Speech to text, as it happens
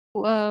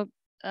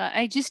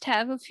I just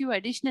have a few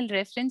additional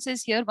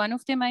references here. One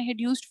of them I had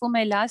used for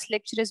my last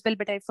lecture as well,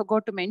 but I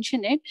forgot to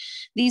mention it.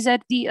 These are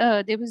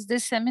there was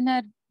this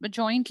seminar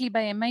jointly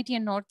by MIT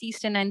and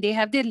Northeastern, and they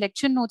have their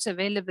lecture notes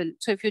available.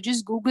 So if you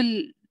just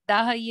Google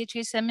Daha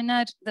EHA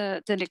seminar,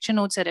 the lecture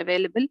notes are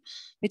available,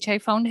 which I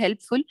found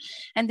helpful.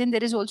 And then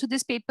there is also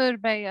this paper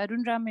by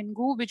Arun Ram and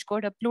Go, which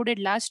got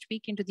uploaded last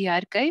week into the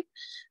archive.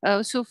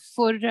 So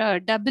for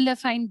double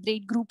affine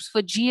braid groups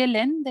for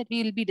GLN that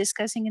we will be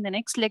discussing in the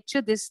next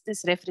lecture, this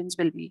reference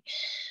will be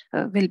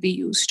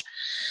used.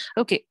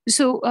 Okay,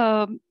 so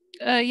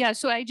yeah,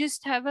 so I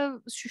just have a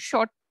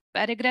short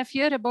paragraph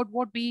here about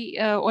what we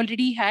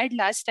already had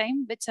last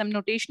time with some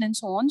notation and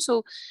so on.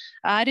 So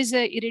R is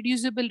a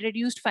irreducible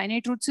reduced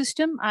finite root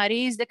system. RA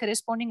is the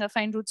corresponding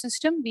affine root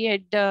system. We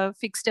had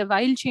fixed a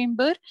while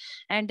chamber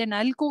and an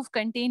alcove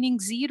containing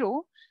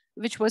 0,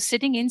 which was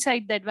sitting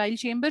inside that while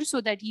chamber.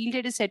 So that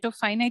yielded a set of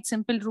finite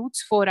simple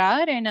roots for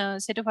R and a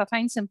set of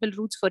affine simple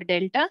roots for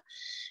delta.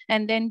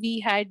 And then we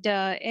had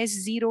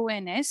S0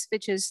 and S,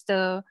 which is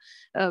the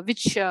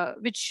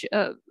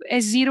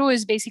S0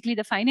 is basically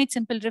the finite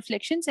simple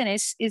reflections, and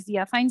S is the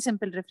affine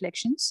simple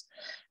reflections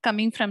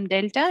coming from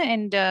delta,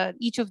 and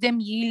each of them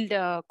yield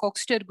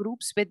Coxeter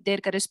groups with their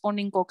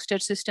corresponding Coxeter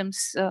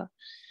systems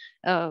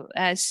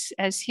as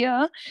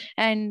here.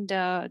 And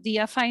the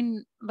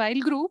affine while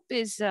group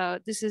is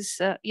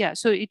yeah,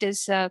 so it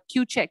is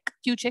Q check.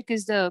 Q check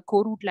is the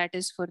co-root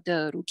lattice for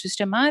the root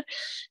system R,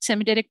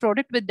 semi-direct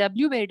product with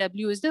W, where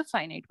W is the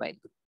finite while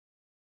group.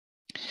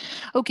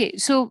 Okay,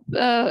 so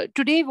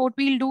today what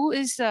we'll do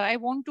is I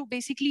want to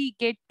basically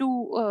get to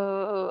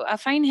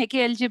affine Hecke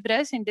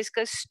algebras and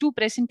discuss two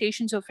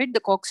presentations of it, the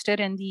Coxeter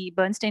and the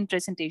Bernstein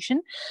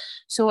presentation.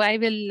 So I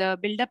will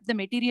build up the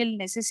material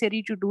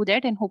necessary to do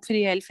that, and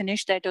hopefully I'll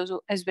finish that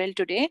as well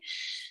today.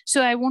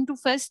 So I want to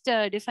first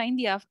define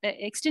the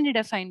extended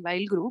affine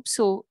while group.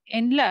 So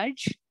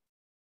enlarge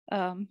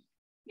WA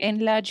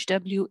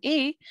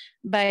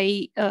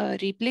by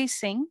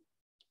replacing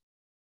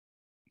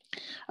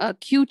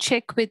Q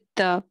check with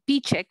P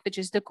check, which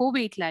is the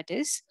covariate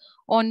lattice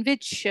on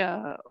which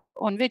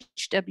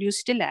W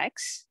still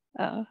acts.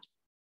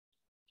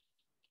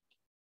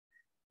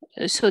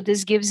 So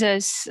this gives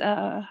us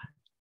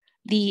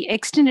the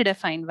extended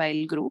affine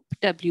while group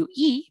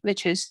WE,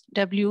 which is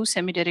W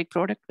semi-direct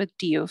product with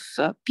T of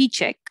P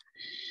check.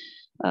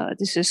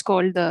 This is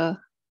called the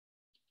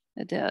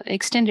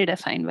extended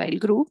affine while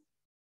group.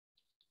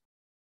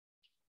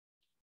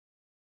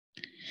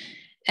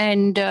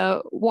 And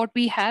what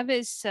we have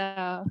is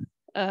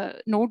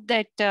note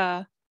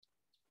that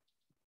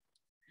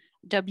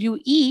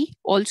WE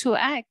also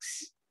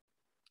acts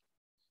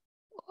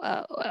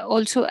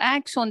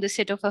on the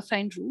set of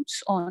affine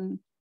roots on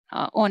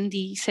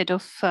the set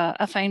of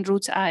affine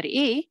roots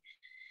RA.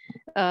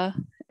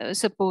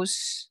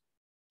 Suppose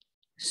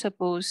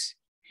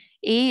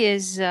A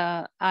is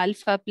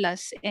alpha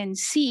plus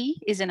NC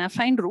is an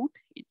affine root.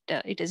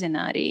 It is an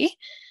RA,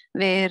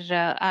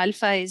 where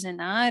alpha is an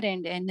R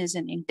and N is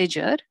an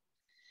integer.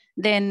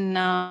 Then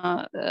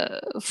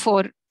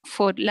for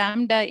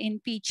lambda in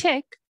P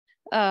check,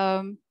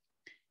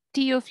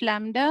 T of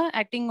lambda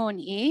acting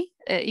on A,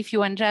 if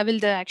you unravel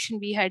the action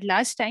we had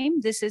last time,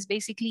 this is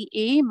basically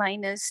A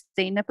minus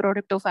the inner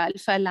product of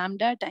alpha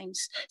lambda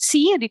times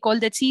C. Recall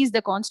that C is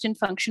the constant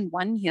function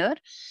 1 here.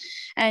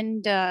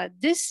 And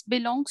this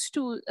belongs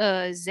to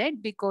Z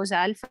because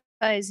alpha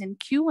is in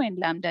Q and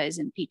lambda is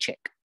in P check.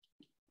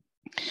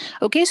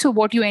 Okay, so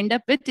what you end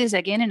up with is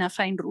again an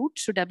affine root.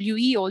 So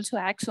WE also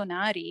acts on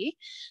RA.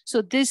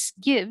 So this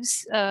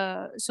gives,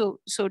 so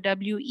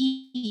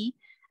WE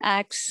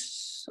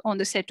acts on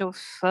the set of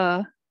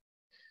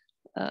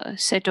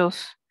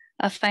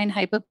affine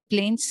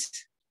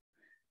hyperplanes.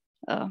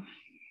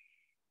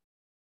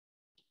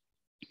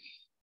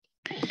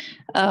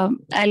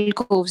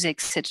 Alcoves,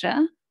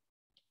 etc.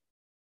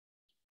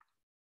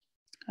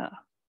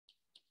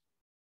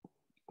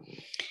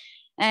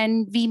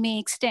 And we may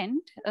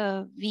extend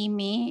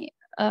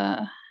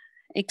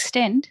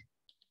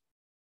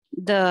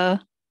the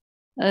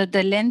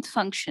length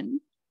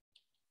function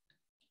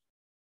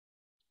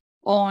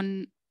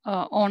on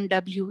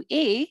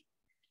WA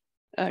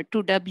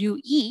to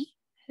WE.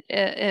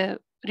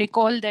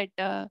 Recall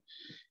that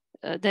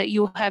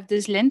you have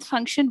this length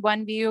function.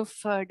 One way of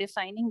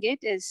defining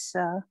it is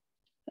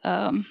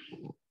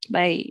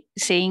by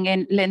saying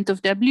and length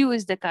of W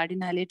is the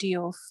cardinality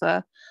of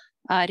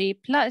RA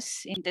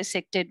plus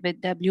intersected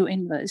with W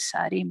inverse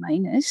RA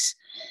minus,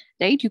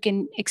 right? You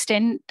can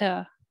extend,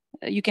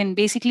 you can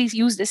basically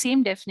use the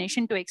same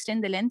definition to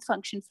extend the length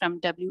function from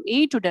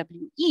WA to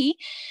WE.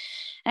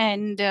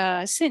 And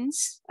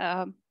since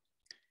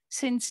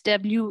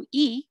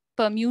WE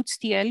permutes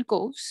the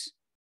alcoves,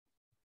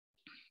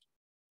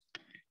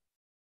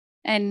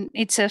 and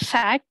it's a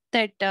fact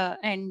that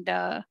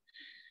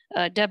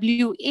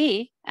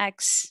WA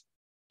acts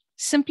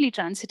simply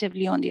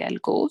transitively on the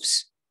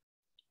alcoves.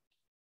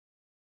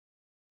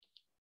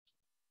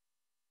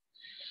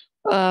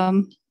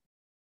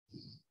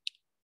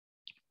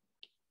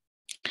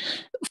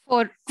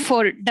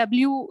 for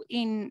W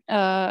in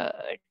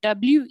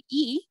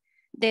WE,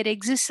 there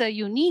exists a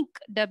unique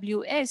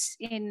WS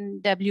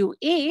in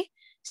WA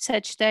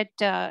such that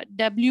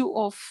W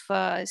of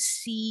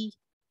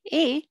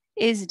CA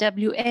is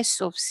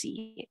WS of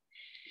CA.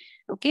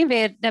 Okay,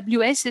 where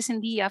WS is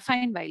in the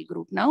affine Weil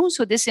group now.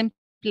 So this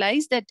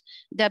implies that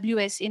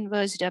WS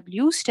inverse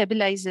W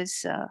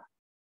stabilizes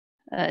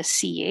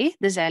CA,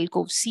 this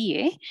alcove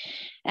CA,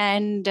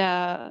 and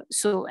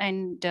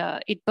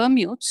it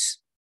permutes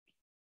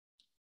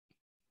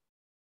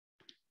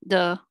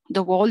the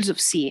walls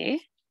of CA.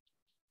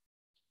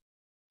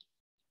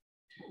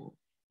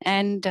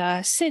 And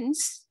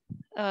since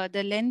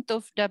the length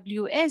of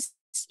WS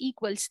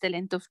equals the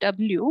length of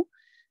W,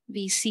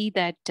 we see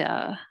that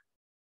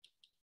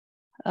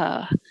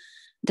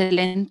the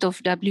length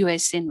of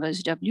WS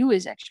inverse W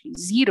is actually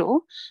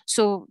 0.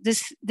 So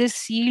this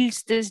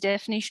yields this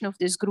definition of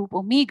this group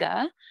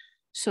omega.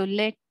 So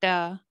let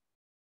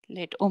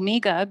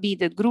omega be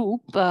the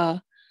group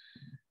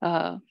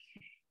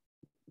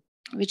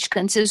which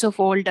consists of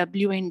all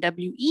W and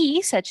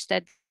WE such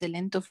that the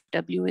length of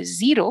W is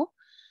 0,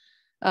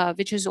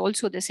 which is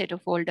also the set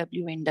of all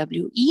W and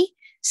WE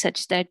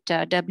such that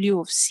W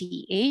of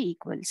CA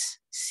equals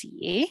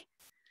CA.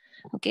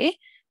 Okay,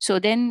 so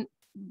then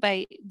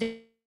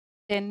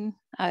then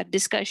our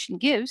discussion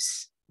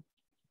gives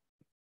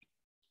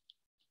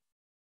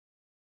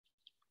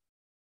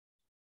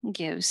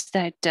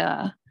that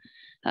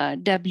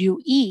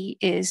WE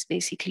is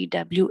basically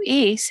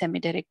WA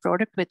semi-direct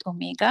product with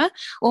omega.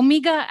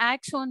 Omega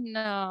acts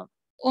on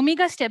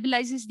omega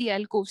stabilizes the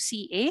alcove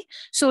CA,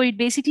 so it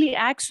basically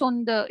acts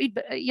on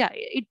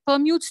it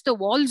permutes the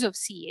walls of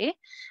CA,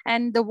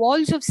 and the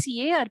walls of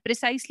CA are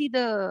precisely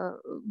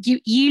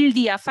yield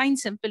the affine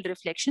simple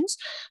reflections.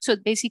 So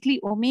basically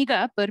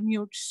omega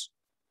permutes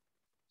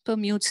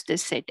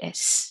this set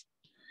S,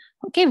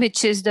 okay,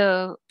 which is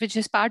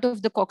part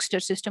of the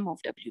Coxeter system of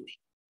WA.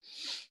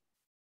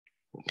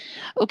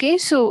 Okay,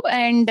 so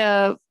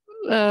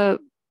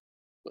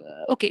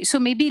okay, so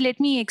maybe let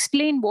me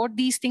explain what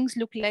these things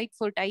look like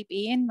for type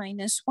AN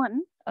minus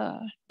 1.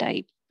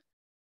 Type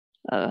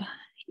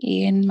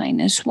AN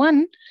minus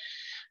 1.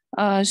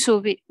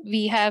 So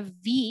we have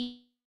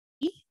V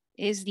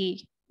is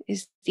the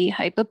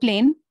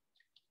hyperplane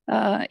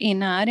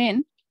in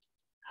Rn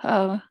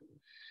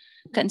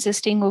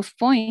consisting of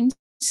points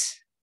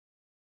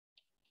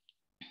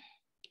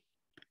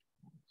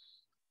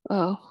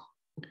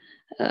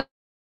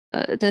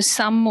the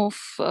sum of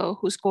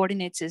whose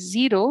coordinates is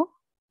 0,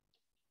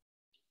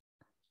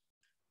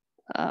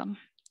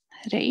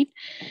 right?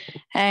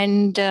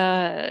 And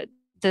the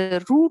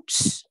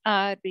roots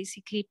are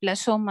basically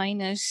plus or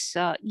minus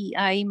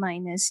EI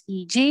minus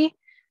EJ.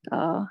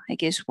 I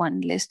guess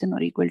 1 less than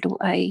or equal to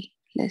I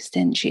less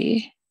than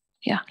J.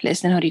 Yeah,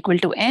 less than or equal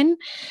to N.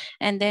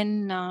 And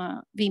then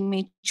we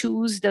may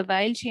choose the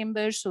Weil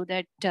chamber so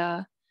that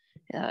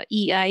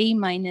EI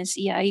minus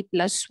EI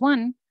plus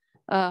 1,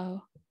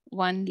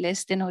 1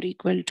 less than or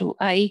equal to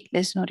I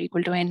less than or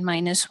equal to N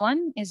minus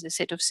 1 is a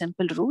set of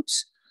simple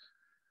roots.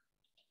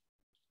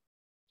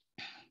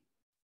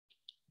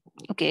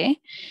 Okay,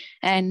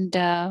 and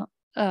the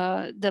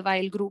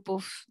Weil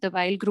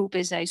group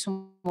is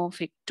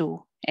isomorphic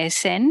to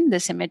Sn, the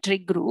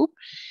symmetric group.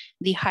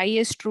 The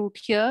highest root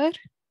here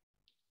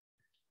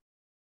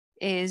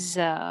is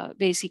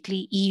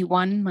basically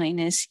E1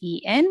 minus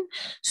En.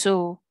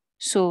 So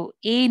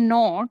A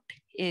naught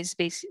is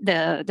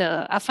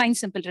the affine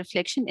simple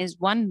reflection is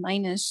 1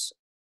 minus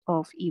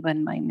of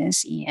E1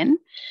 minus En.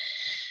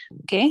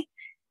 Okay,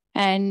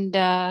 and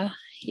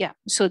yeah,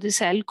 so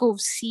this alcove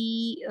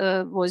C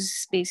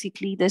was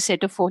basically the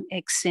set of all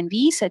X and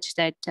V such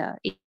that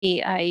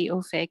AI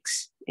of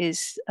X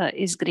is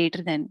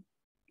greater than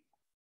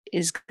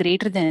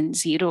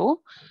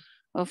 0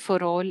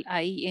 for all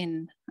I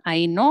in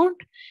I naught,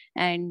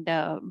 and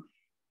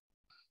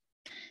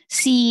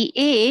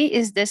CA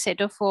is the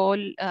set of all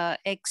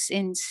X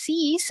in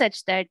C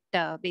such that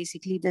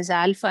basically this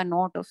alpha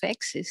naught of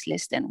X is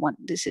less than 1.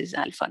 This is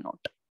alpha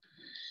naught.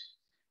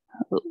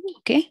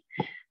 Okay,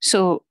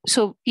 so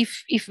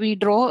if we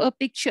draw a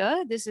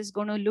picture, this is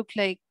going to look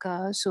like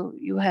so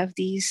you have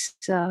these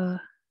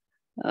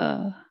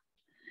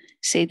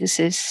say this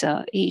is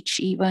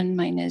HE1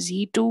 minus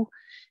E2,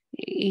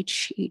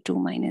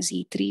 HE2 minus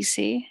E3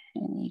 say,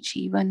 and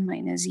HE1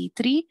 minus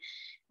E3.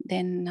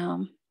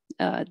 Then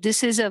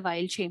this is a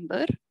Weil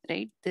chamber,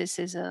 right? This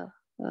is a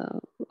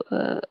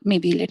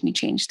maybe let me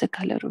change the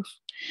color of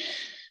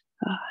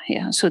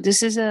yeah. So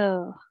this is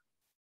a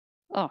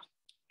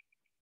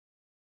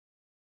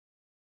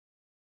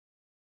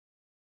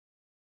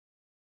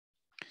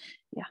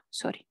yeah,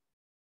 sorry.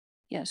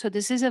 Yeah, so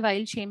this is a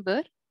Weil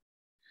chamber.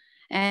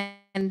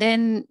 And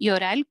then your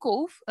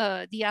alcove,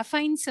 the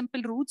affine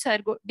simple roots are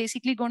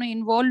basically going to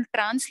involve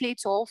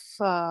translates of,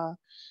 the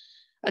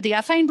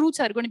affine roots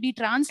are going to be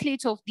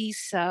translates of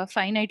these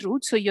finite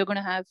roots. So you're going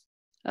to have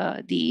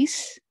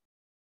these,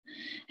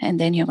 and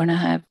then you're going to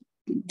have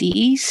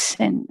these,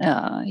 and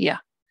yeah.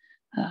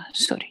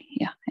 sorry,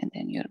 yeah, and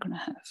then you're going to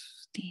have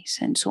these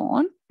and so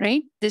on,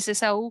 right? This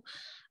is how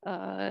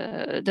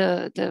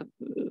the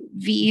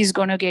V is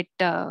going to get,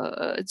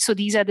 so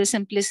these are the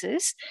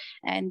simplices.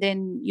 And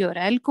then your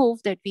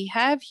alcove that we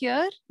have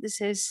here,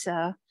 this is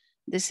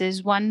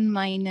 1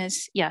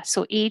 minus, yeah,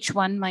 so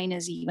H1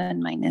 minus E1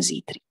 minus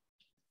E3.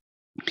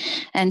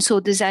 And so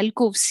this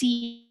alcove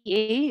CA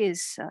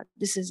is,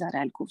 this is our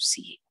alcove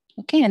CA,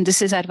 okay? And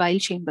this is our vial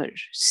chamber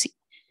C.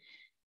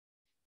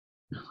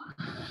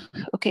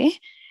 Okay.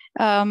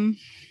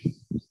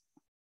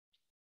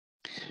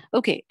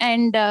 Okay,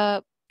 and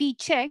P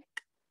check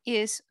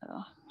is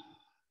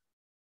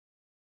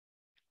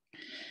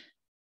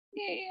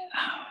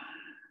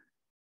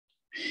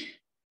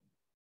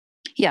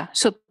yeah,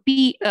 so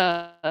P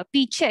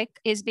check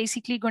is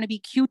basically going to be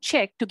Q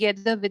check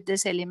together with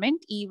this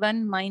element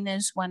E1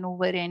 minus 1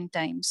 over n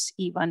times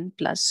E1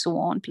 plus so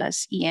on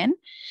plus En.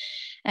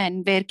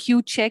 And where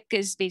Q check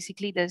is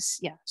basically this,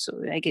 yeah, so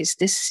I guess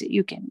this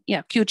you can,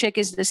 yeah, Q check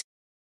is this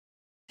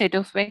set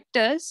of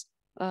vectors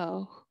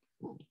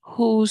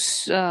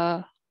whose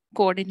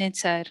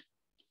coordinates are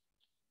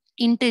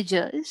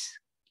integers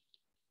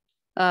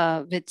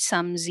with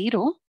some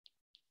 0.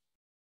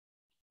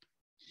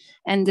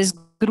 And this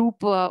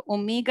group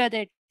omega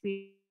that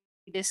we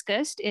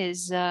discussed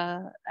is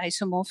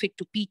isomorphic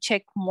to P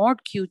check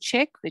mod Q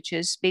check, which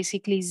is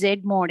basically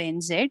Z mod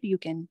NZ. You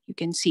can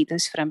see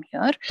this from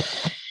here.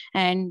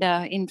 And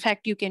in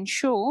fact, you can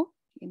show,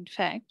 in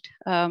fact,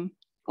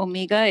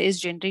 omega is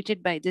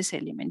generated by this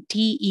element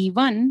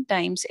TE1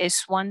 times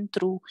S1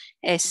 through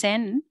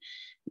Sn,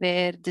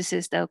 where this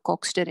is the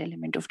Coxeter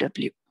element of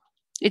W.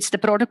 It's the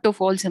product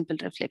of all simple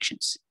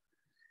reflections,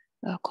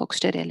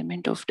 Coxeter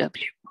element of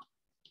W.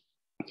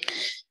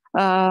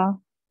 Yeah,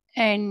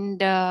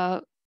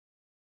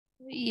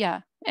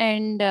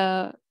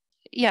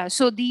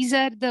 so these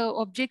are the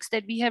objects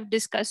that we have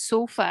discussed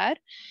so far.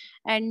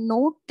 And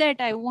note that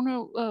I want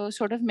to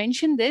sort of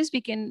mention this,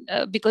 we can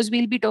because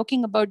we'll be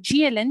talking about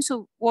GLN.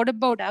 So what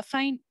about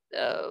affine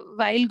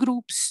Weil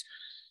groups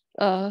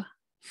for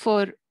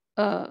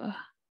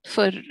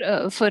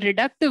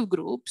reductive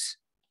groups?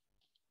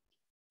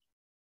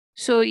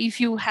 So if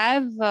you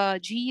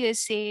have G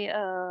is say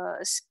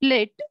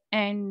split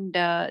and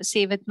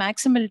say with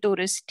maximal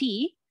torus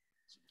T.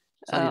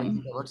 Sorry,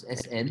 what's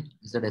Sn?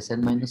 Is that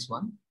Sn minus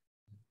 1?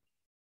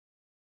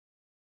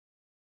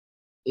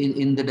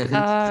 In the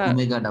definition,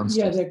 omega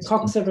downstairs. Yeah, the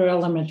Coxeter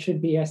element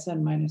should be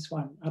Sn minus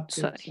 1 up to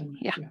Sorry, Sn.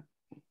 Yeah.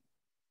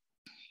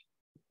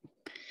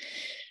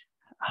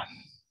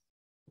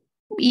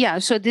 Yeah,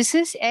 so this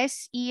is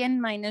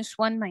Sen minus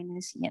 1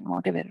 minus En,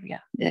 whatever,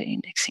 yeah, the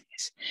indexing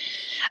is.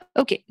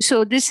 Okay,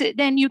 so this,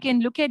 then you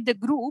can look at the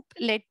group,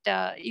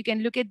 you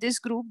can look at this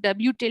group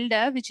W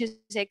tilde, which is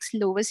X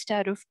lowest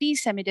star of T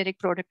semidirect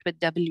product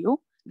with W,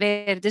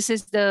 where this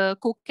is the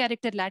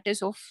co-character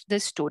lattice of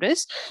this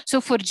torus.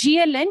 So for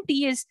GLN,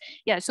 T is,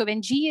 yeah, so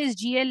when G is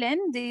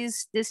GLN,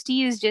 this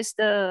T is just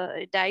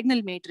the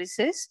diagonal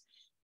matrices.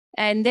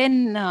 And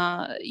then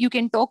you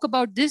can talk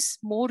about this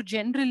more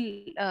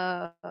general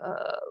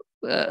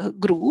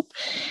group.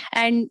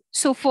 And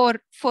so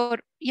for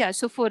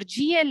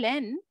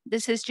GLN,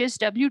 this is just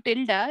W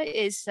tilde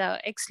is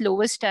X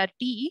lowest star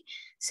T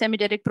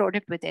semidirect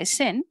product with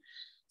Sn.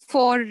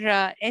 For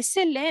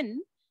SLN,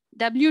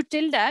 W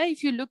tilde,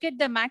 if you look at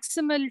the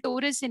maximal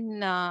torus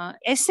in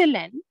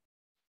SLN,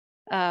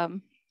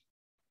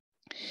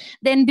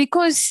 then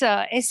because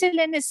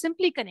SLN is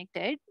simply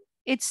connected,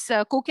 its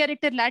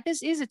co-character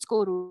lattice is its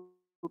co-root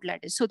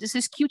lattice. So this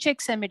is Q check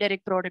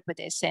semidirect product with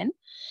Sn.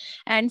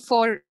 And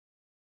for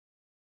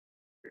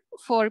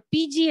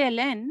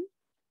PGLN,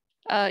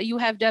 you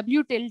have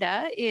W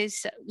tilde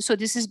is, so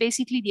this is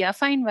basically the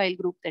affine Weil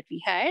group that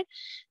we had.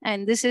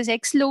 And this is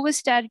X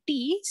lowest star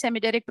T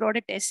semidirect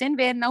product Sn,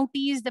 where now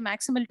T is the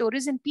maximal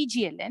torus in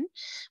PGLN.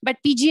 But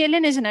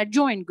PGLN is an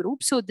adjoint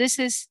group. So this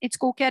is its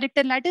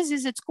co-character lattice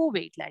is its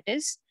co-weight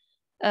lattice.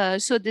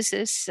 So this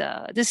is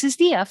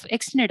the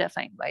extended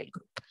affine Weil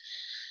group.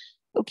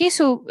 Okay,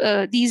 so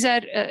these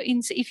are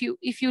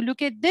if you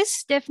look at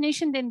this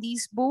definition, then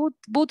these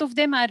both of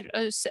them are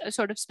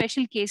sort of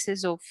special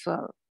cases of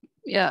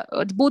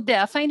both the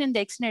affine and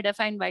the extended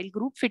affine Weil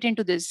group fit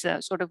into this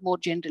sort of more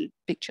general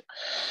picture.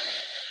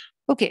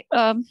 Okay.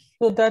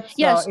 So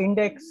that's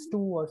index 2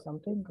 or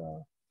something.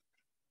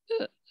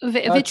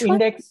 Which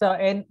index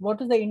and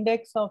what is the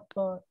index of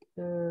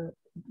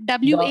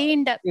WA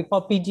in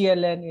for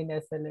PGLN in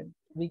SLN?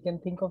 We can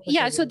think of it.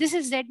 Yeah, so this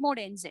is Z mod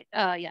NZ.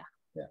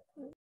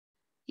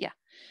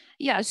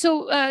 Yeah.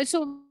 So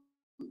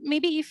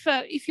maybe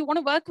if you want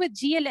to work with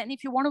GLN,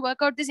 if you want to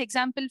work out this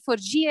example for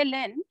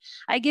GLN,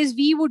 I guess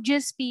V would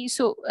just be,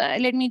 so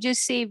let me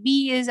just say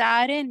V is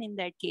Rn in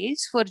that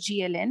case for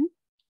GLN.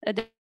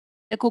 The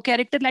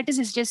co-character lattice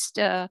is just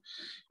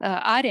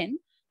Rn.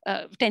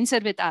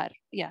 Tensor with R,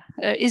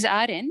 is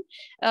Rn.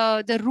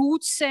 The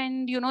roots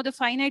and the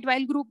finite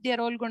Weil group, they are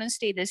all going to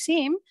stay the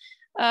same.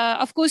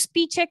 Of course,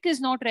 P check is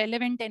not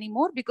relevant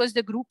anymore because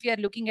the group we are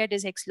looking at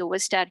is X lower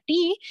star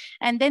T.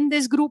 And then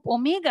this group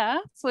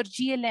omega for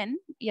GLN.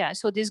 Yeah,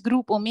 so this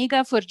group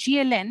omega for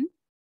GLN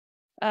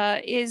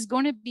is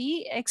going to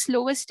be X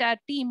lower star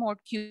T mod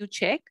Q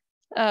check,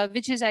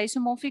 which is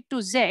isomorphic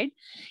to Z.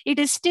 It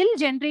is still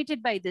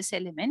generated by this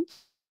element,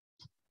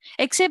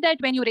 except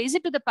that when you raise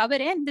it to the power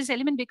n, this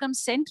element becomes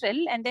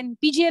central, and then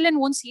PGLN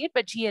won't see it,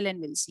 but GLN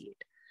will see it.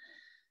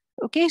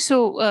 Okay,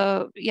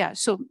 so yeah,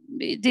 so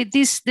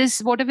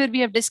this whatever we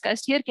have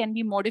discussed here can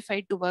be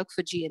modified to work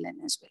for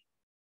GLN as well.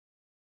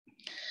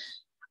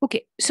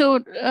 Okay, so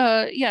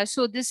yeah,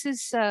 so this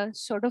is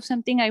sort of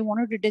something I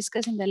wanted to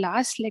discuss in the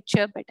last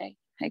lecture, but I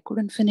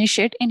couldn't finish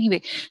it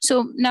anyway.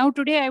 So now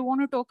today I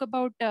want to talk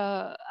about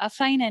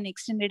affine and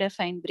extended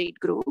affine braid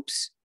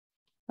groups.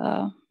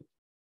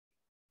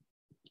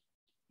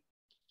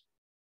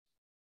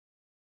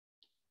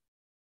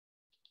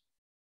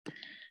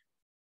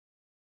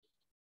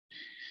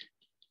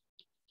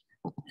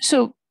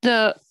 So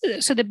the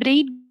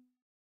braid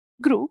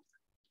group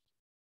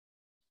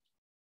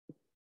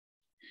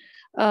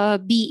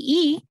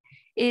BE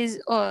is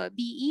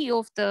BE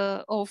of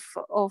the of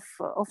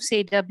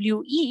say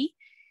WE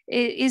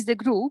is the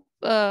group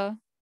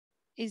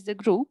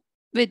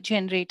with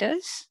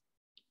generators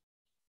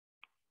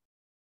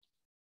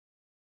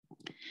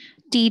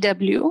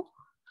TW,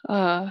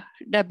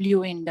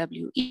 W in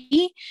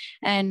WE,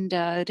 and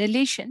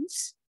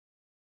relations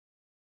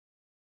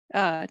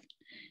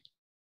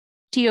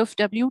T of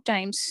W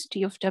times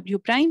T of W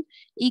prime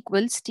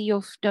equals T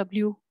of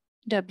W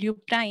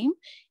prime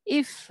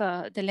if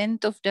the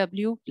length of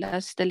W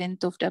plus the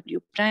length of W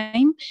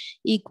prime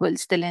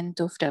equals the length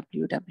of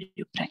W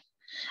prime.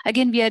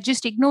 Again, we are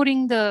just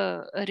ignoring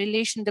the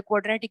relation, the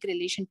quadratic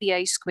relation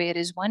pi square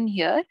is 1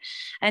 here.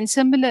 And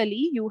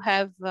similarly, you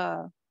have, we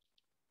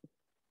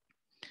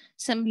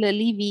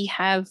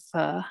have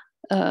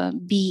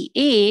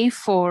BA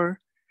for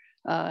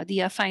the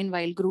affine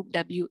while group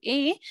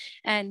WA,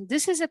 and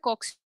this is a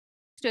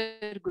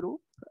Coxeter group,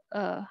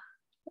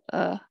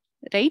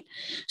 right?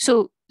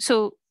 So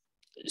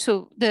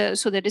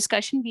the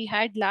discussion we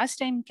had last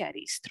time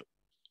carries through.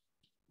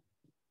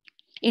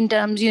 In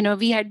terms,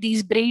 we had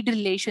these braid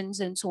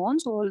relations and so on.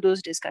 So all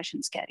those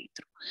discussions carry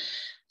through.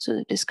 So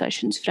the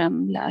discussions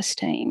from last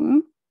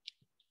time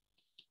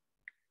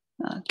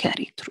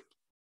carry through.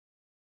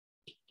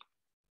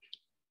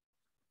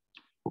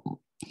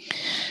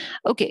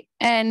 Okay,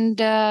 and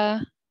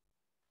as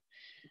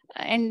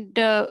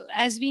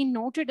we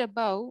noted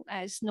above,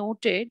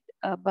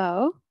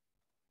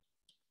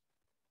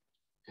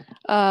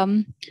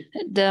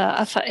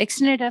 the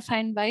extended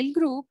affine while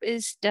group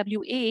is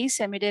WA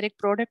semidirect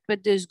product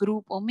with this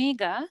group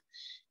omega,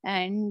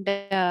 and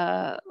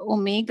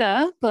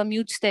omega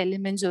permutes the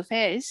elements of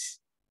S,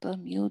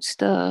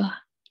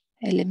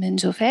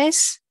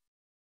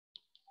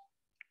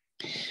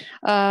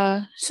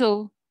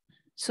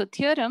 So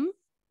theorem,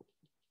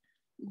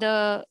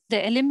 the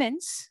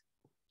elements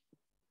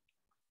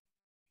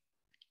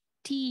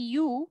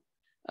TU,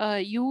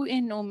 U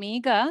in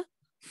omega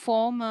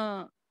form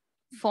a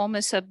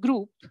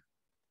subgroup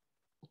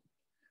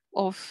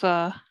of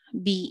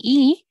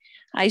BE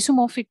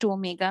isomorphic to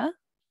omega,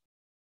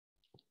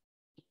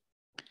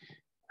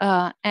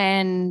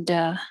 and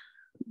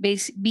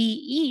base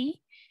BE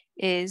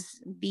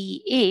is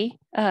BA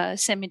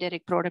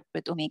semidirect product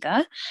with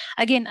omega.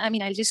 Again, I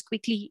mean, I'll just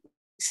quickly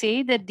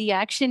say that the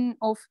action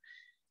of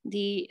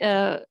the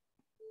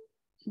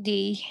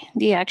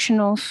action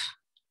of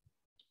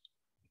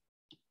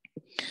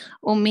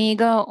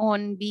omega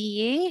on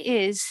BA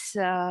is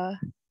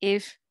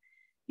if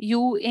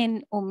U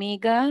in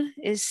omega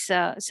is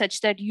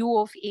such that U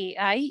of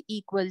AI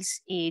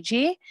equals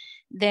AJ,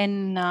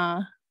 then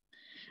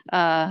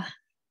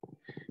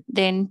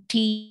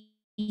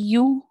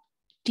TU,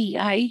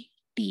 TI,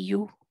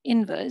 TU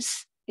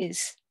inverse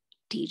is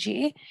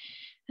TJ,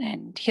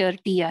 and here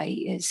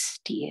TI is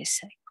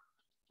TSI.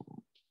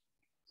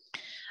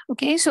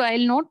 Okay, so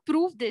I'll not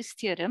prove this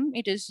theorem.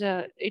 It is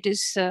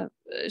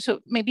so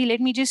maybe let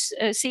me just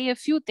say a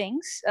few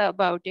things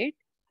about it.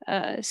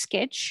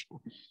 Sketch.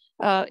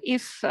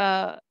 If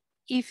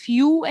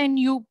U and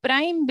U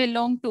prime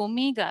belong to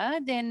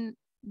omega, then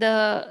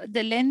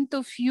the length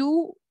of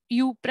U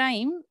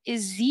prime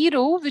is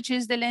 0, which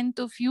is the length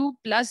of U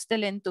plus the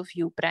length of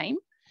U prime,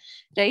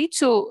 right?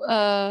 So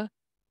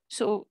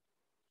so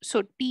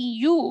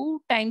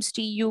TU times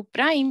TU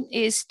prime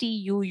is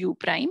TU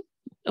prime.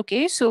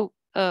 Okay, so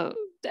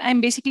I'm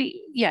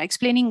basically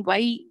explaining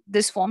why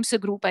this forms a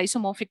group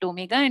isomorphic to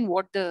omega and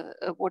what the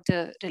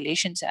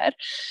relations are.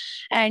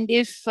 And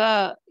if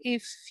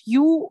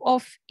U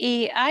of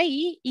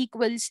AI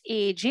equals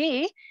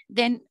AJ,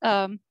 then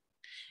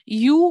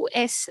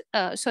USI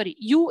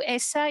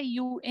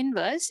U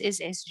inverse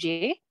is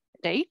SJ,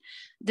 right?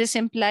 This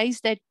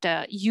implies that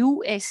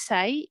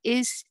USI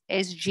is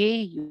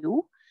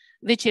SJU,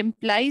 which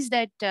implies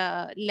that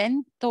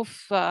length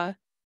of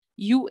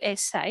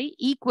USI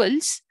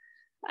equals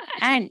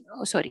and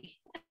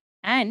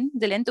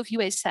the length of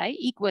USI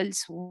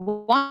equals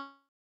 1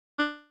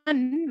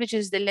 which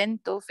is the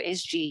length of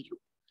SJU.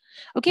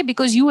 Okay,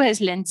 because U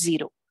has length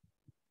 0.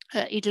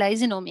 It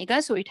lies in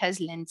omega, so it has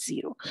length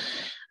 0.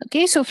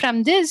 Okay, so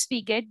from this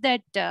we get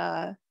that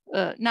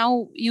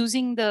now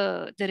using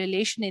the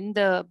relation in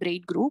the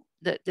braid group,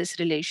 this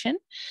relation,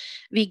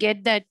 we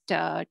get that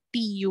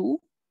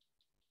TU,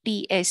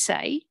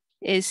 TSI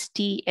is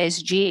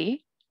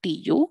TSJ,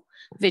 TU,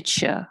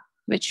 which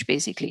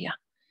basically,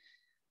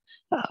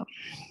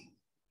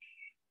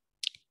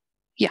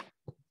 yeah.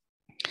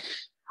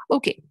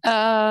 Okay.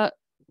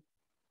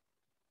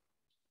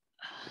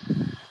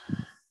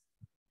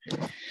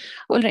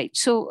 All right.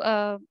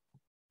 So,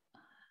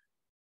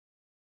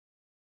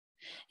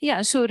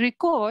 yeah, so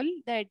recall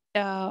that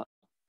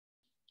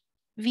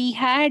we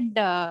had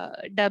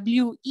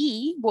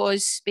WE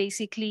was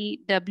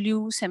basically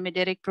W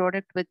semidirect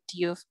product with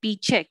T of P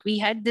check. We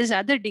had this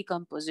other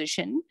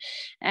decomposition,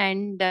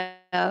 and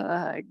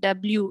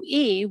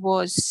WA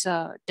was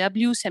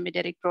W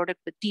semidirect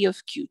product with T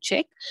of Q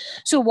check.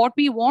 So what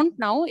we want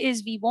now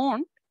is we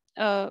want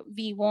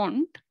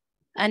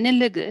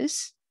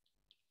analogous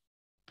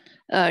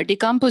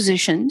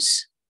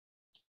decompositions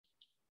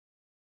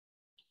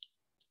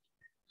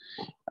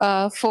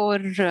for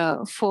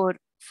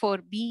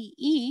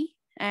BE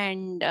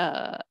and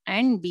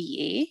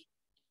BA,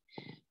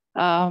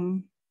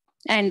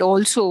 and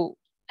also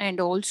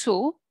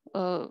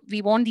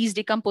we want these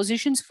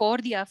decompositions for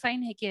the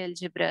affine Hecke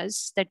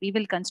algebras that we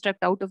will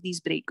construct out of these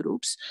break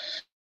groups.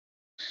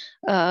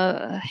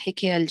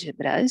 Hecke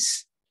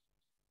algebras.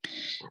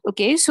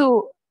 Okay,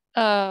 so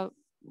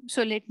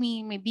let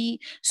me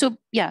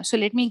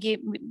let me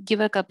give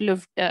a couple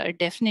of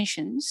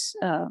definitions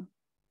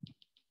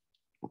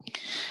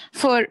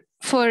for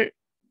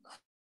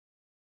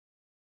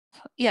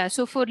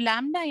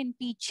lambda in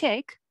P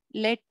check.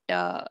 Let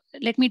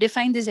me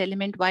define this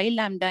element y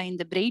lambda in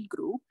the braid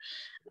group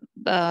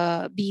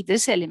be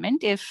this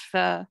element if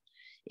y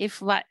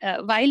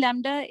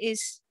lambda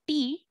is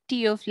T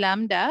of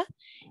lambda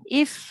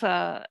if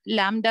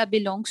lambda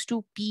belongs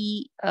to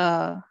P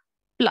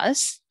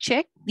plus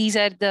check. These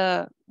are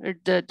the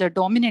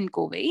dominant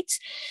coveights,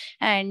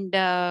 and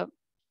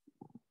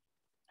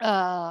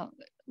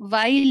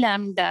y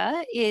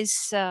lambda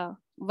is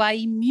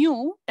y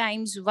mu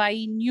times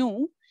y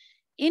nu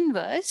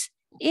inverse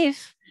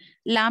if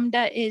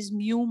lambda is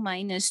mu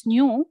minus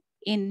nu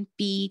in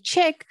P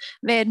check,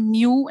 where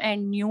mu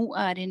and nu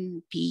are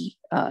in P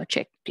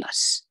check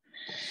plus.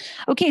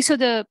 Okay, so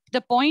the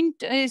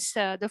point is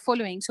the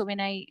following. So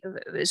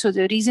so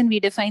the reason we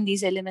define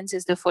these elements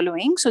is the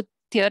following. So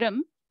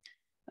theorem.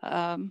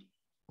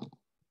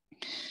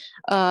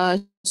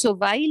 So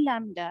y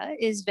lambda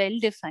is well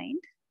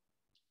defined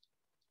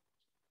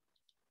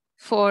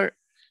for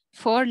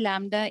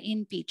lambda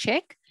in P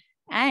check,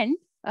 and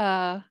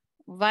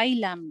y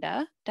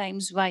lambda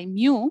times y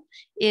mu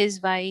is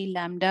y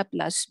lambda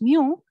plus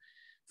mu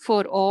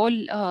for all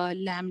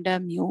lambda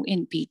mu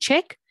in P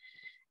check,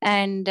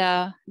 and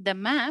the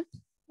map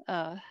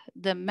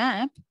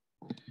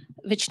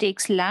which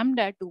takes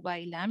lambda to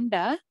y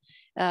lambda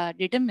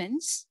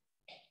determines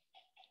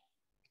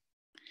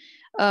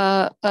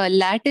a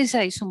lattice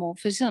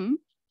isomorphism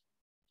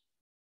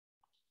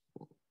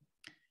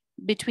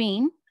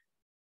between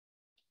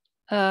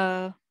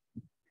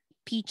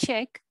P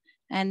check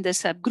and the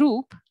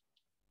subgroup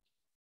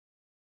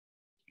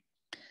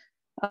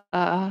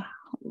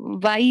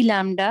y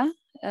lambda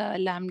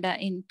lambda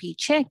in P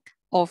check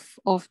of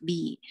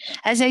BE.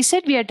 As I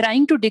said, we are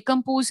trying to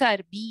decompose our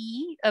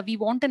BE. We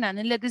want an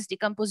analogous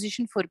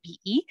decomposition for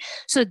BE.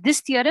 So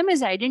this theorem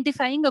is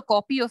identifying a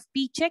copy of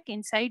P check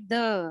inside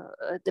the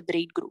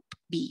braid group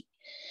BE.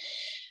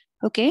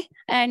 Okay,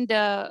 and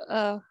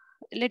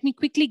let me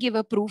quickly give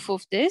a proof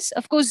of this.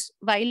 Of course,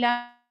 y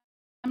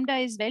lambda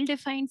is well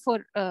defined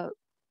for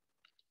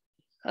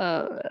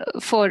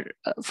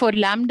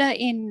lambda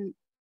in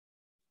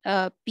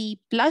P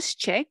plus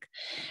check,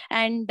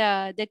 and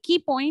the key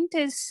point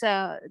is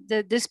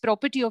this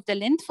property of the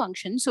length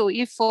function. So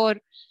if for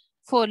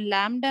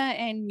lambda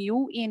and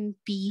mu in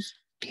P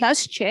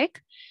plus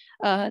check,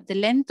 the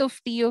length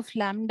of T of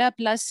lambda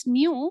plus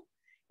mu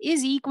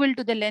is equal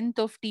to the length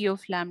of T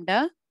of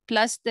lambda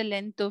plus the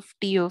length of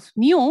T of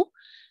mu.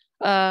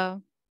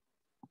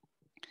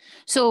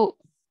 So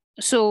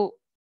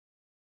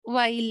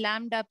y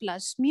lambda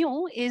plus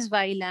mu is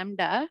y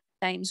lambda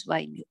times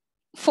y mu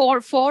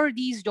for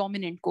these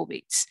dominant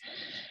coveights.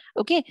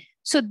 Okay,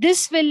 so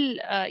this will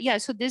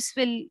this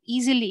will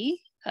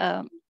easily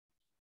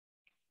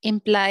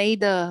imply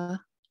the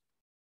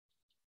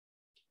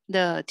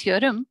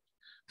theorem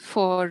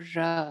for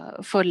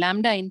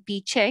lambda in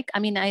P check. I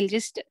mean, I'll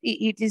just,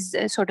 it is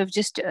sort of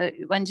just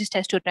one just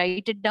has to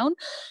write it down.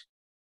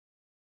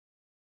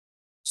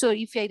 So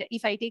if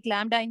I take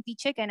lambda in P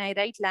check and I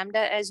write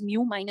lambda as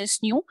mu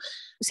minus nu,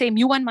 say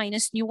mu1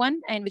 minus nu1,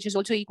 and which is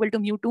also equal to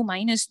mu2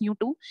 minus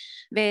nu2,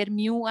 where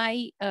mu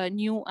I,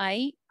 nu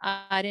I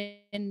are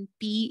in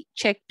P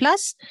check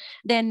plus,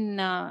 then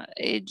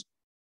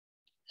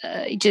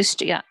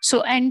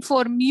So, and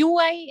for mu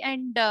I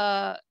and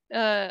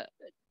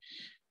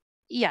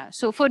yeah,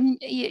 so for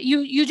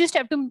you just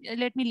have to,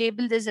 let me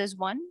label this as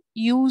 1.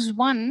 Use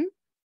 1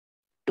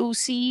 to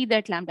see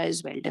that lambda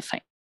is well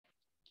defined.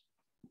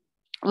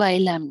 Why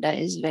lambda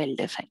is well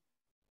defined.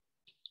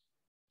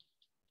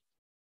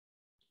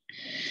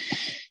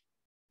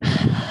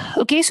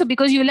 Okay, so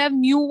because you'll have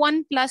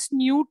mu1 plus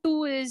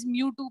mu2 is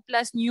mu2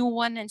 plus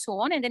mu1 and so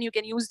on, and then you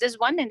can use this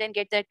one and then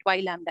get that y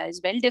lambda is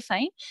well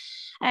defined.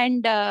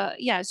 And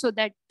yeah, so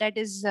that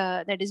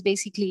is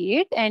basically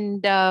it.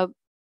 And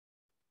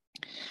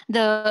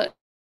the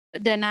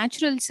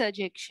natural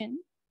surjection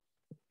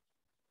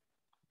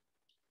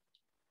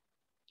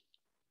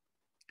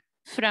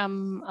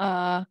from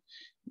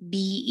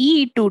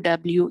BE to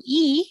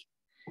WE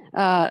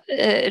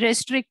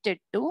restricted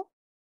to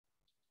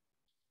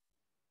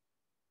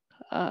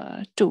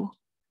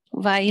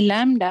y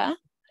lambda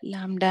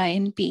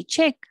in P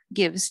check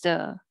gives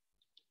the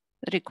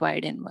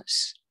required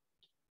inverse.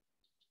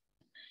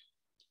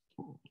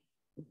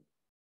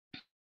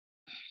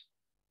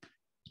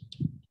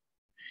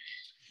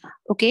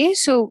 Okay,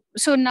 so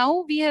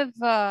now we have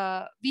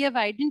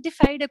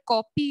identified a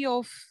copy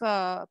of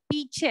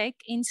P check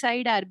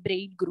inside our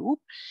braid group.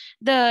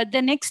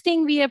 The next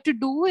thing we have to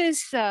do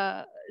is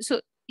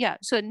so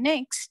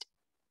next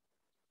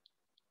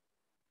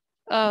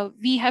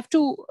we have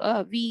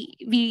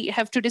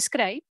to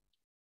describe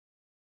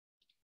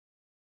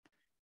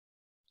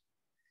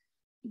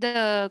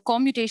the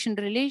commutation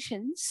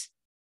relations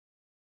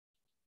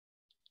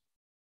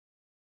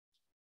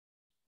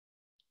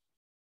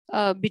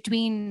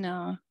between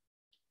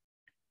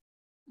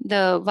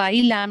the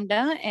y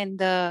lambda and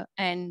the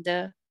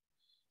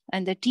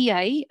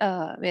ti,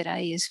 where I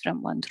is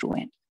from 1 through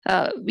n.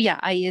 Yeah,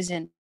 I is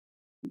in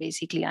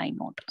basically I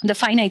naught, the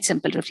finite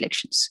simple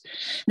reflections,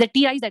 the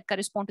TIs that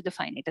correspond to the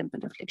finite simple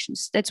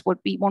reflections. That's what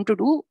we want to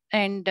do.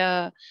 And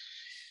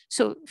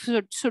so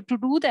to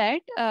do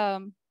that,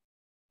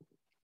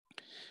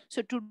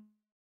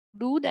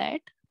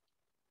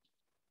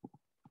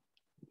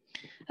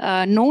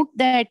 note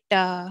that,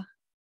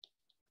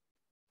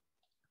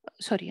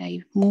 sorry,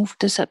 I moved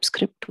the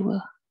subscript to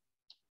a,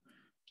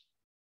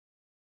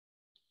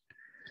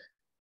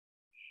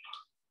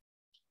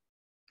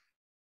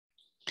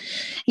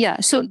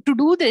 yeah, so to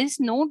do this,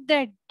 note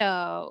that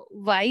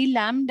y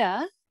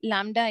lambda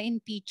in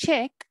P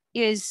check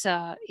is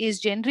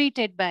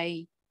generated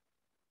by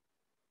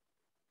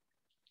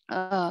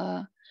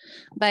y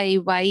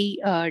wi,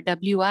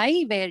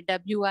 where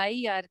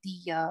wi are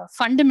the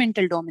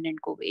fundamental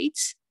dominant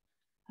coveights.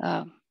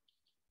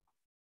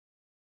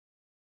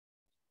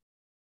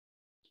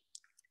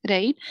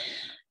 Right.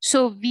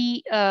 So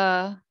we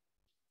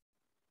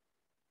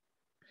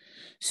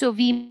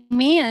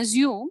may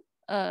assume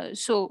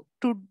to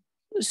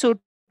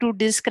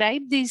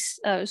describe these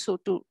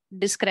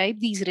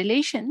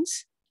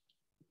relations,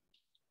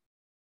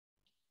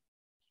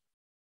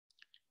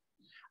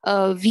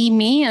 we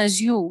may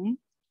assume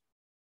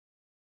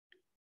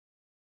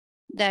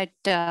that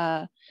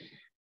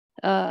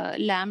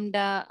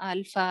lambda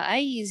alpha I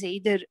is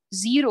either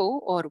 0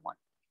 or 1.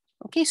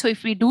 Okay, so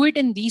if we do it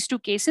in these two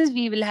cases,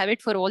 we will have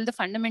it for all the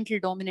fundamental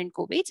dominant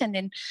coveights, and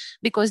then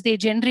because they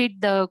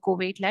generate the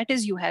coveight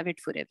lattice, you have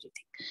it for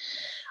everything.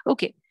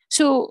 Okay,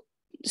 so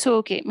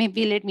okay,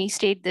 maybe let me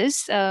state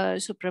this.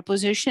 So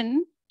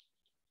proposition,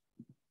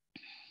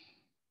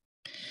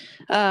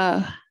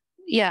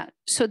 yeah,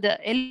 so the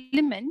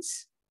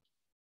elements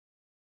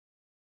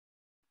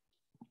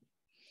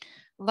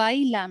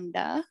y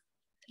lambda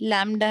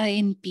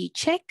in P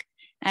check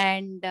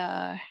and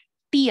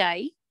Ti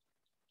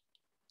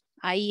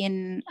I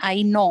in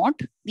I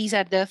naught, these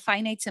are the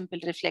finite simple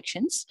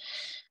reflections,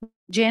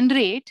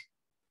 generate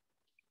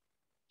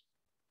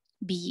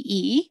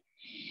BE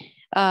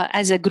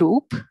as a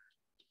group.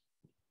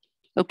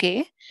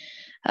 Okay.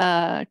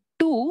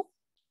 2,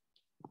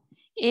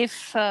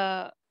 if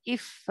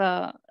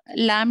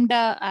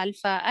lambda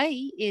alpha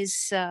I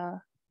is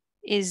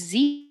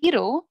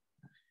 0,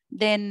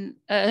 then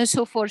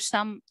so for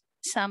some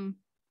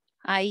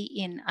I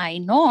in I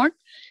naught,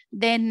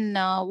 then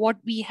what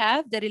we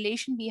have, the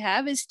relation we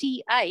have is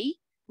Ti y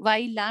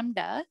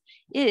lambda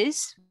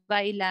is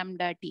y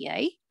lambda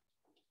Ti.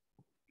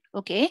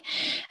 Okay,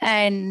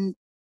 and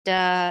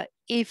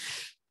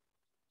if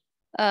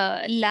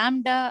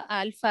lambda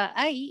alpha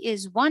I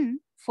is 1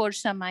 for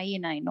some I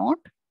in I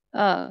naught,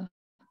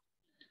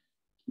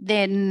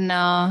 then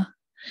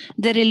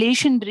the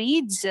relation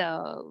reads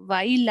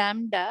y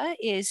lambda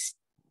is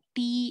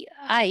Ti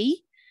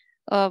y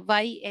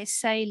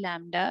si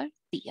lambda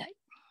Ti.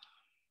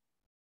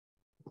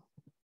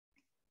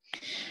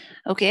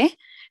 Okay,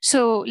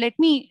 so let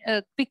me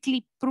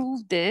quickly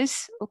prove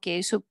this.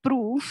 Okay, so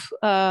proof.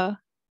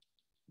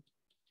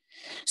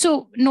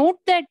 So note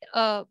that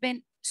a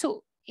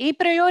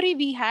priori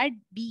we had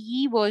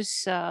BE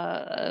was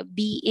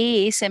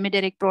BA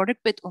semidirect product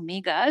with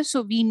omega.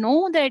 So we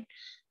know that,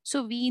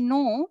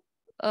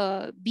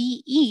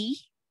 BE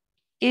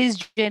is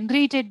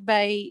generated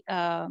by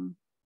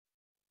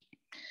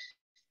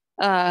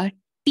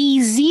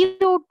T0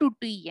 to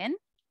Tn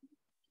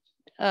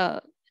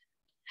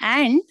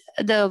and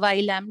the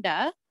y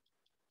lambda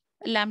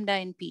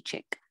in P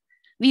check.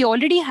 We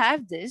already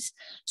have this.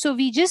 So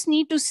we just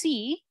need to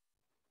see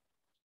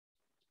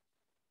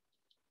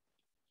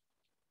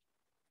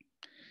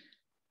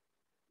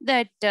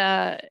that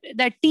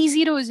that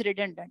T0 is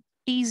redundant.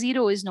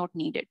 T0 is not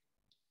needed,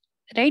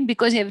 right?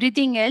 Because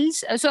everything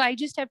else, so I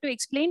just have to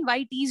explain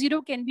why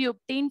T0 can be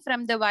obtained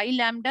from the y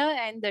lambda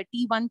and the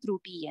T1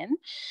 through Tn.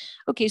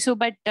 Okay, so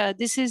but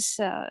this is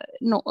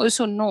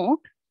also note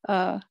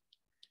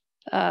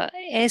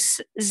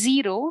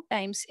S0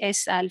 times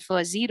S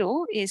alpha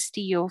 0 is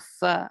T of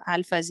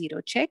alpha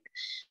 0 check.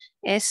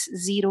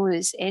 S0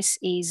 is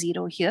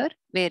SA0 here,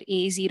 where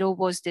A0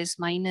 was this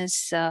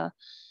minus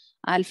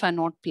alpha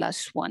naught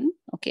plus 1.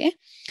 Okay,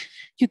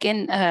 you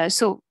can,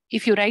 so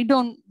if you write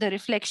down the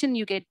reflection,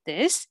 you get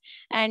this.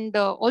 And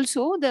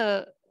also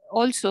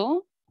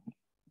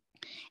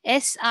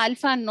S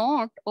alpha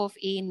naught of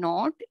A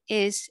naught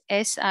is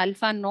S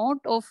alpha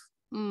naught of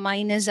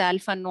minus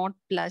alpha naught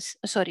plus,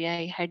 sorry,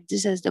 I had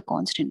this as the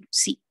constant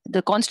C,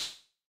 the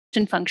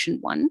constant function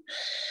 1,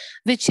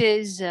 which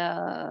is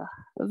alpha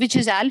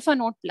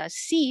naught plus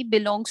C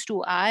belongs to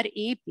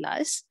RA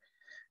plus.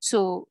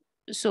 So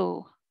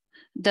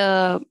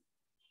the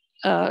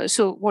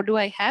so what do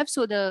I have?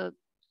 So the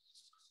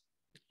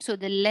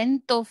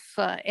length of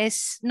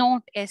S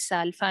naught S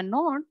alpha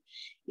naught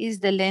is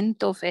the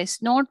length of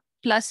S naught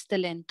plus the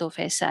length of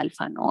S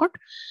alpha naught.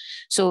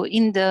 So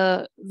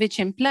which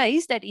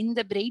implies that in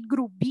the braid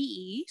group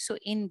BE, so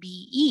in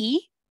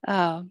BE,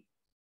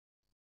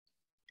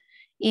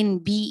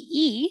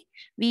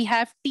 we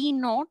have T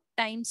naught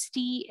times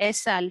T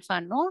S alpha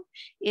naught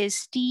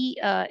is T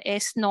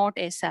S naught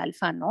S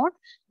alpha naught,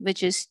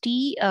 which is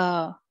T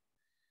alpha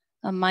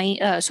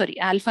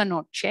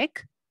naught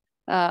check,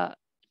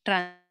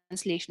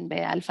 translation by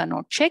alpha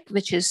naught check,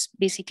 which is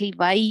basically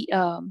Y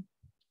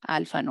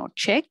alpha naught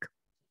check.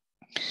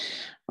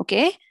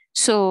 Okay,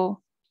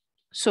 so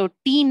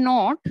T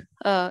naught,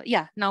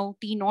 now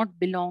T naught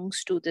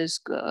belongs to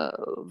this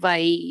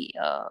Y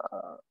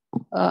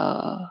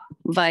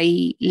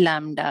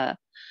lambda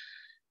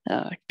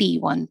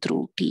T1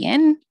 through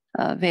Tn,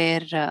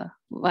 where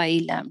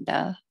Y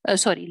lambda,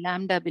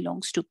 lambda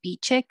belongs to P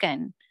check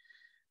and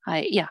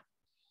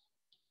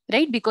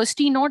right? Because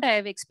T naught, I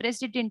have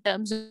expressed it in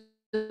terms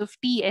of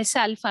T S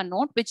alpha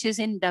naught, which is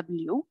in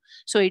W.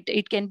 So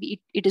it can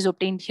be, it is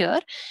obtained here.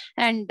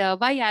 And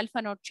Y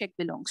alpha naught check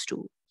belongs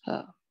to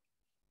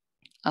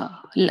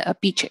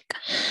P check.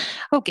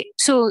 Okay,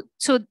 so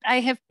I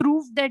have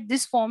proved that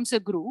this forms a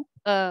group.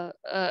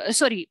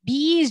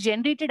 B is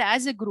generated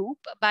as a group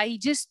by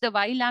just the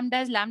Y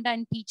lambdas, lambda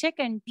and P check,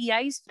 and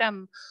Ti's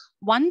from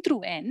 1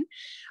 through N.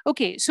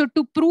 Okay, so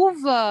to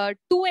prove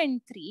 2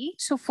 and 3,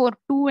 so for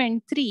 2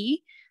 and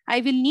 3,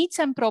 I will need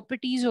some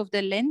properties of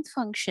the length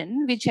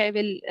function, which I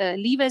will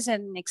leave as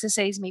an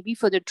exercise maybe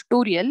for the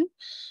tutorial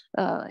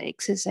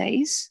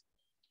exercise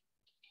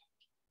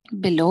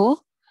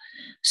below.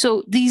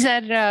 So these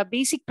are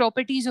basic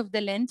properties of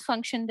the length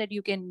function that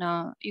you can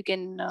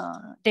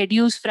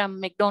deduce from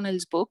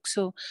McDonald's book.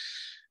 So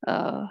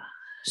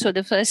so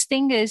the first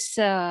thing is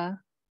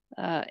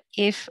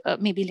if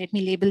maybe let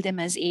me label them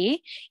as A.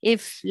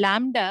 If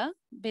lambda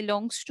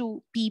belongs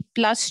to P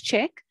plus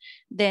check,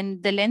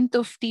 then the length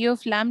of T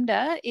of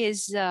lambda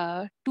is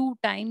 2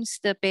 times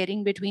the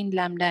pairing between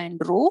lambda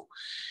and rho.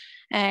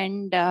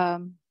 And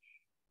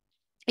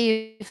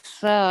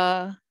if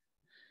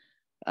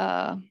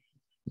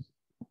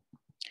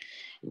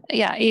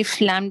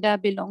if lambda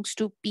belongs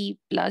to P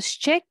plus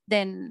check,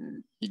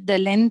 then the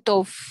length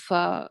of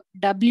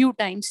W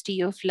times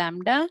T of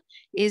lambda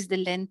is the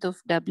length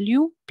of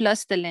W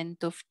plus the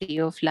length of T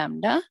of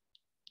lambda.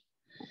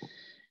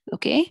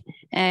 Okay,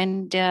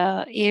 and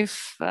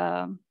if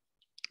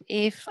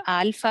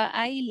alpha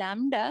I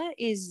lambda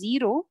is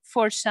 0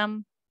 for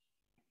some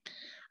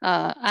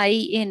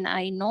I in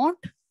I naught,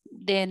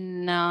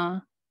 then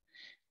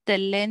the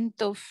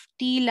length of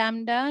T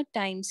lambda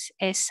times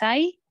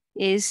Si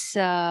is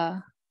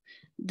the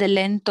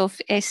length of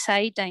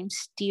Si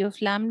times T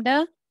of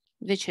lambda,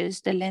 which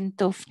is the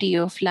length of T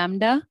of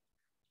lambda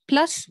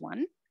plus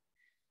 1.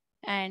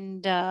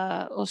 And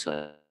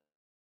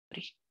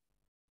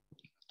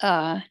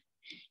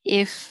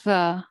if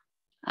alpha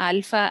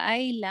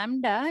I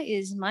lambda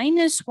is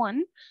minus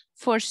 1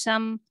 for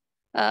some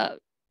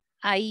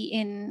I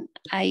in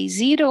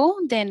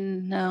I0,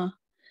 then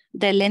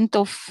the length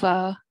of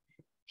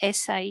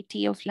Si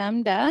T of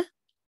lambda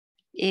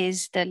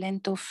is the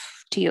length of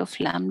T of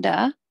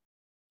lambda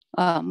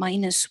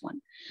minus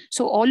 1.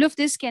 So all of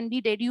this can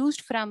be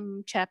deduced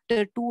from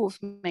chapter 2 of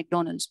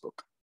McDonald's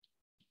book.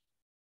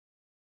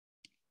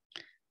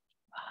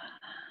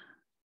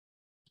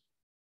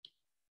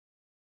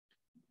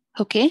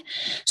 Okay,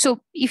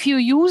 so if you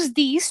use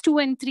these 2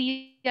 and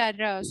 3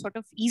 are sort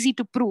of easy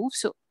to prove.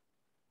 So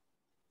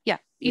yeah,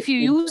 if you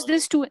use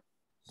this to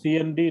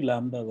CMD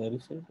lambda, where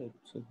is it?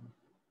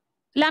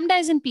 Lambda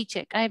is in P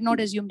check. I have not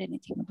assumed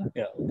anything about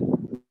it. Yeah.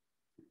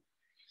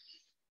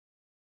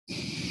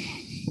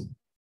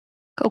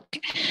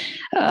 Okay.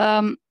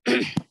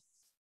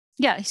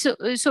 Yeah, so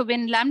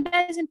when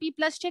lambda is in P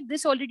plus check,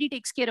 this already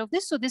takes care of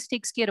this. So this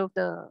takes care of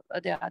the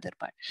other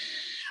part.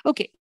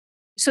 Okay.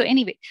 So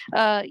anyway,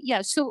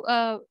 yeah.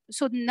 So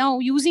now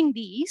using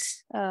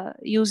these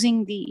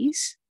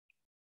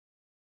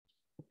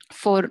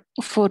for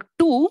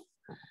 2,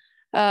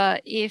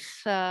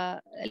 if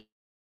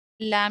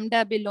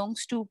lambda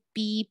belongs to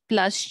P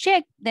plus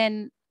check,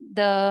 then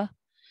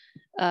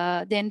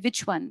then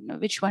which one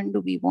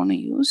do we want to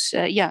use?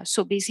 Yeah,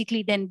 so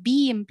basically then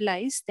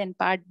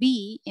part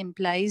B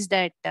implies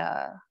that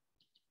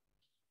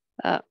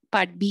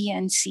part B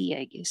and C,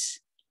 I guess.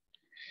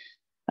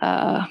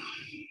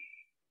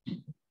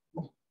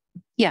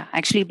 Yeah,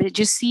 actually, but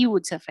just C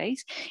would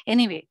suffice.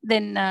 Anyway,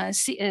 then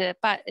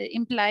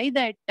imply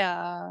that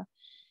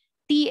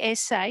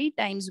TSI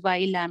times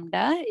Y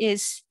lambda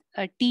is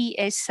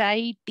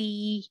TSI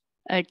T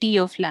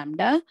of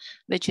lambda,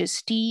 which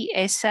is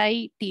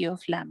TSI T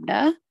of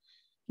lambda,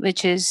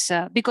 which is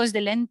because the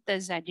length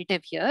is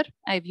additive here.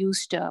 I've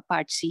used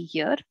part C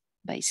here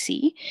by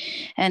C.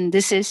 And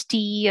this is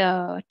T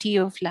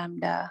of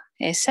lambda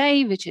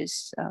SI, which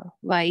is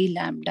Y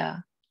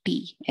lambda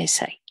T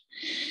SI.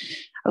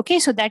 Okay,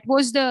 so that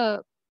was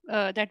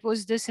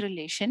this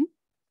relation.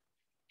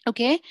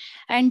 Okay,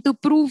 and to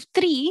prove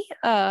 3,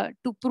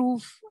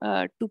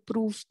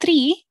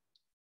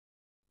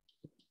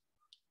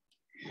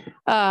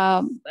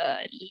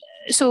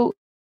 so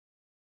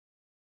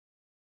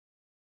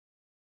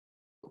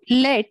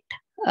let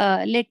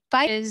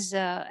pi is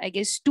I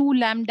guess 2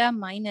 lambda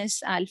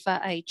minus alpha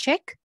I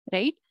check,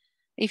 right?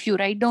 If you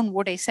write down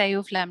what SI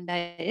of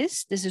lambda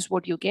is, this is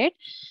what you get.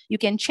 You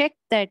can check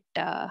that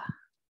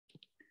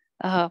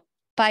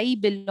pi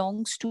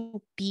belongs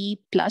to P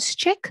plus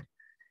check.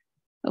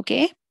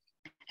 Okay,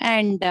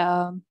 and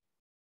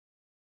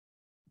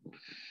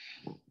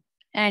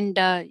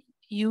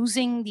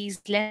using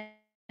these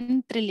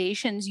length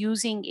relations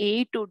using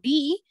A to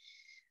D,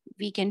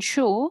 we can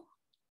show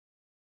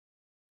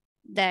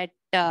that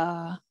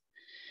the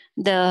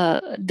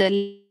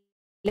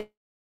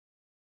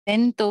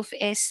length of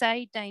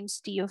SI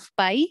times T of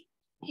pi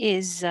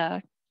is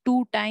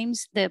 2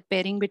 times the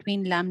pairing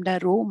between lambda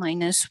rho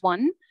minus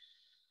 1.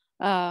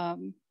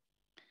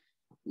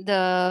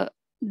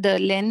 The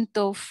length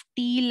of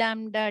T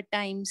lambda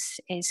times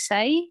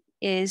SI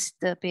is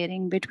the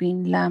pairing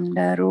between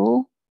lambda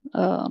rho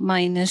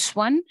minus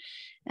 1,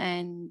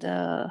 and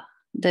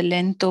the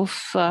length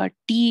of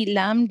T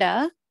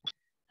lambda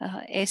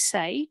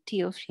SI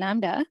T of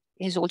lambda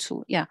is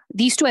also, yeah,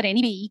 these two are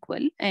anyway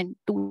equal, and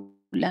 2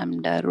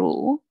 lambda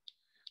rho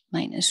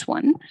minus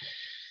 1.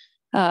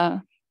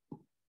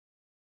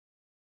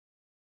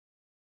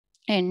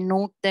 And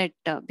note that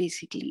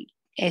basically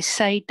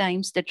SI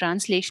times the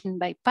translation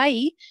by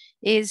pi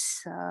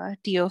is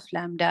T of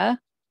lambda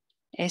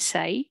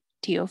SI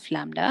T of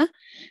lambda.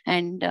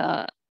 And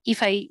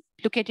if I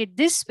look at it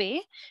this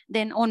way,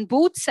 then on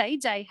both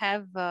sides I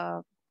have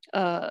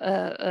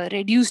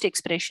reduced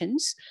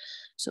expressions.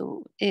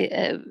 So,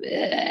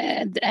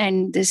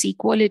 and this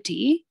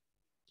equality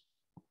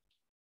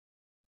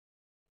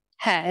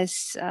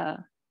has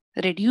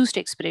reduced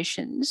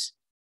expressions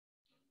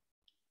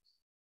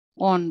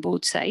on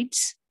both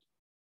sides.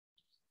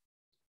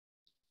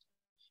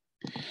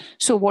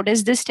 So what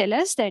does this tell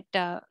us? That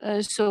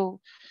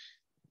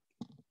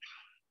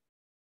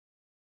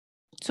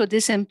so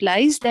this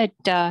implies that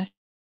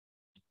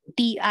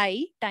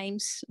Ti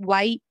times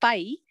Y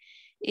pi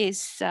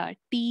is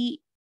T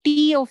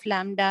of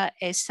lambda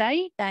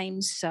SI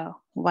times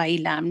Y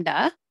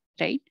lambda,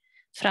 right?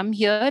 From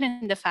here,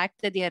 and the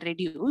fact that they are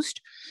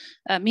reduced,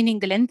 meaning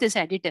the length is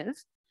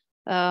additive.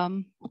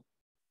 But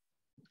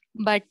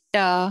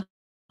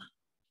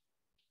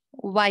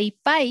Y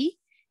pi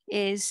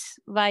is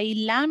Y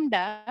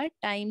lambda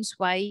times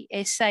Y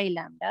SI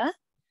lambda,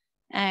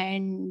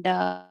 and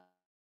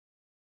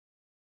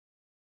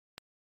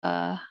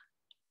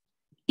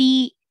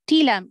T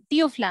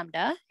of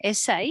lambda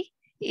SI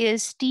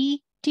is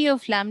T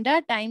of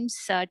lambda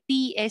times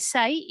T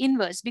SI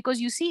inverse,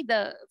 because you see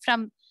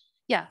from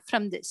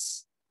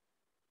this.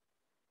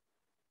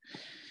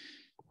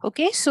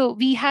 Okay, so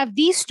we have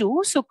these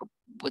two. So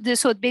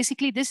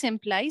basically this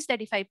implies that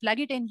if I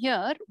plug it in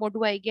here, what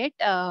do I get?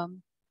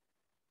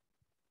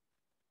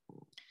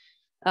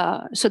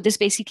 So this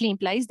basically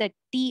implies that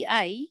Ti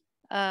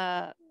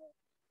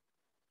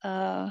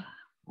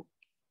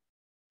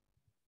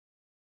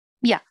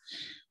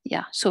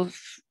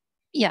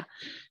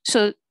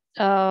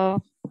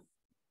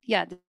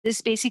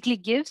this basically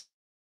gives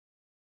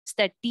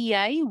that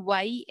Ti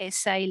Y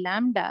SI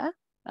lambda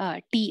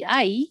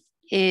Ti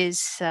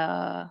is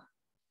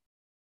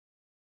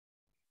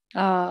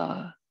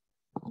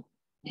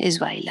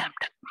Y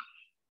lambda.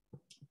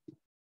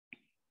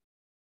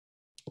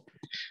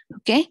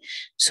 Okay,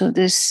 so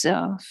this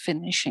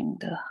finishing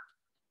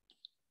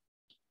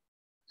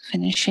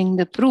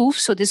the proof.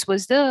 So this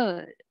was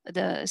the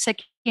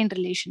second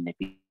relation that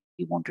we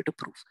wanted to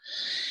prove,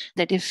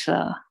 that if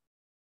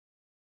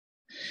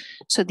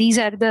So these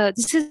are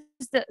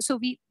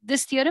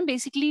this theorem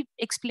basically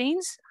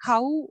explains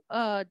how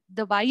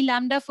the y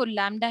lambda for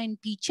lambda in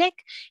P check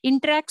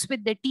interacts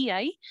with the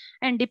Ti,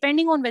 and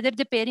depending on whether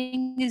the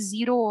pairing is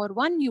 0 or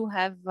 1, you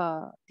have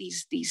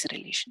these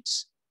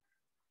relations.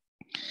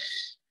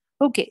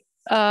 Okay.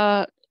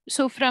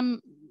 So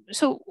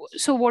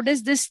what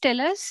does this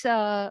tell us?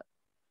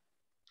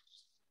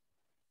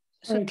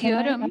 Sorry,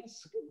 theorem.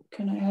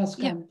 Can I ask?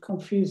 Yeah. I'm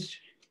confused.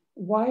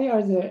 Why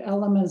are the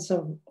elements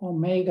of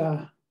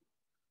omega?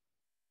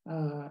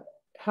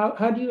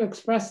 How do you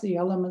express the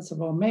elements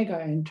of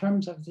omega in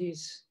terms of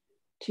these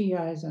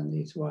Ti's and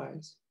these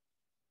Y's?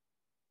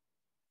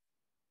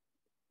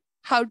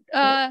 How?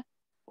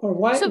 Or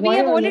why? So why we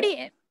have are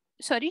already.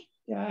 Sorry.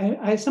 Yeah,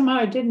 I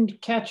somehow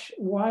didn't catch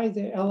why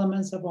the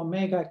elements of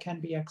omega can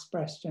be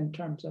expressed in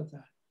terms of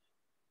the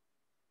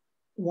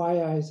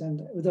yi's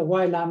and the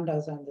y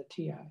lambdas and the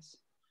ti's.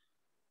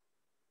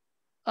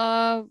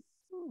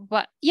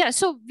 Yeah,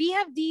 so we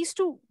have these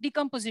two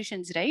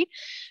decompositions, right?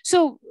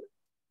 So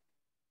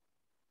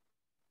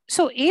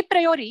a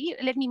priori,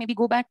 let me maybe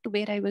go back to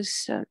where I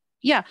was.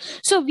 Yeah,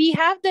 so we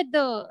have that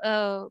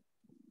the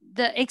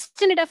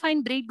extended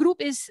affine braid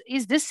group is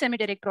this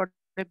semi-direct product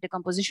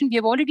decomposition. We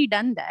have already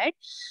done that.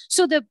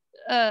 So the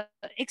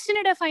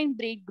extended affine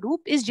braid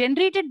group is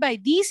generated by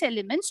these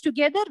elements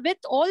together with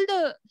all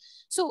the,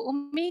 so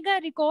omega,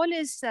 recall,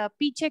 is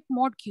P check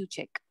mod Q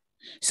check.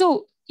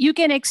 So you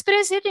can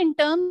express it in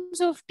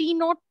terms of T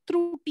naught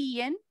through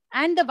Tn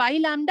and the y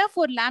lambda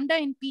for lambda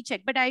in P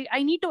check. But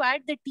I need to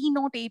add the T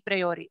naught a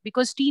priori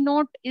because T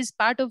naught is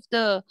part of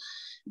the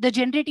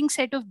generating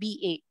set of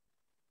BA.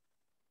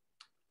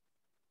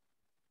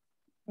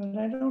 But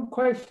I don't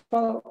quite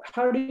follow.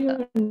 How do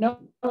you know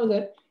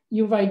that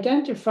you've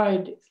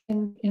identified,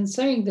 in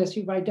saying this,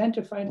 you've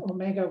identified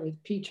omega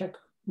with P check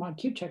mod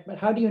Q check, but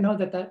how do you know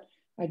that that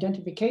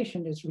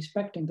identification is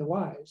respecting the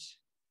y's?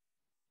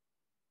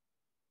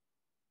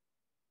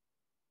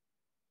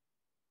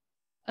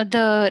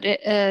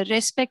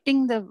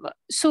 Respecting the,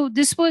 so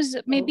this was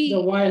maybe the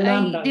y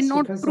lambdas, I did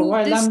not because prove the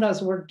y this.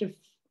 lambdas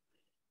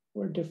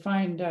were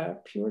defined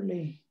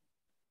purely.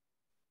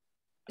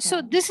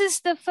 So this is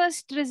the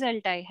first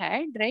result I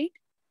had, right?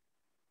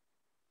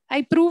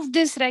 I proved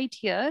this right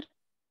here.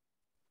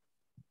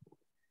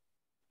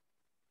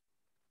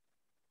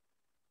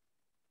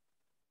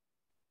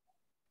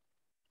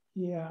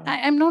 Yeah.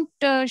 I'm not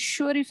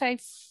sure if I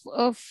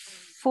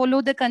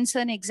follow the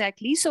concern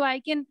exactly. So I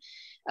can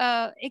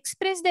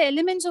express the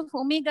elements of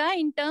omega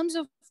in terms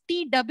of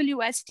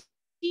TW as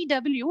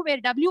TW, where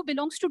W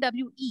belongs to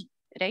WE,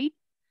 right?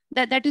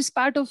 That is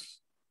part of,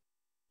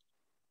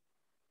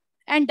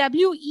 and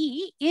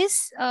WE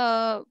is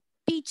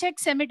P check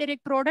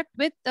semi-direct product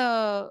with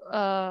the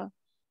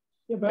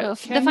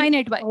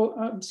finite y.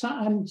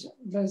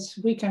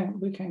 We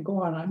can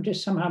go on. I'm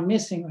just somehow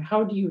missing.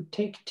 How do you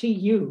take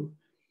TU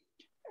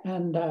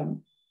and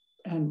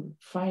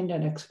find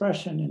an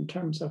expression in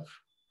terms of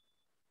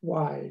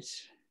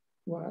y's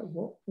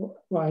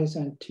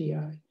and ti?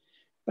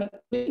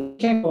 But we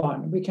can go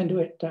on. We can do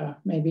it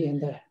maybe in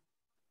the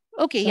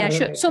okay. Saturday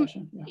Yeah, sure. So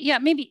session. yeah,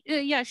 maybe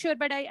yeah, sure.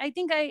 But I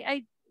think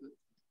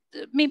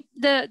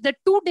the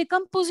two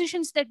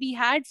decompositions that we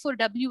had for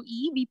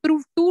WE, we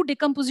proved two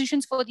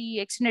decompositions for the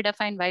extended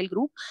affine while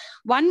group.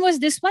 One was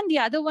this one, the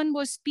other one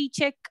was P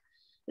check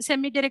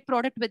semi-direct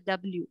product with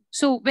W.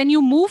 So when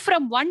you move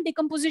from one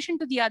decomposition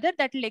to the other,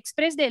 that will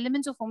express the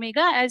elements of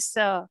omega as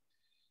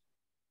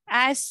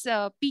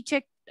P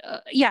check,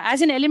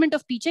 as an element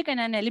of P check and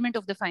an element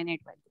of the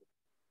finite while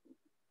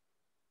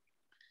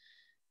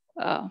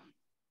group.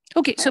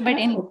 Okay, so but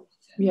anyway.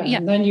 Yeah,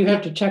 and then you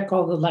have to check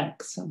all the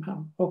lengths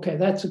somehow. Okay,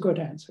 that's a good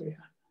answer.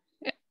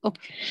 Yeah.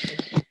 Okay.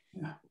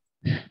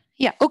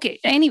 Yeah. Okay.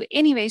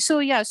 Anyway. So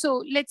yeah.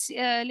 So let's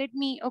let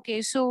me.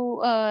 Okay.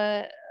 So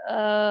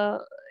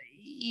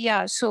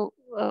yeah. So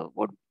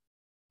what?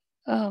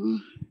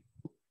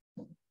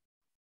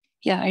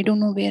 Yeah. I don't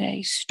know where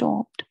I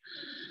stopped.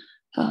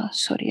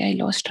 Sorry, I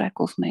lost track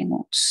of my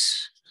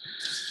notes.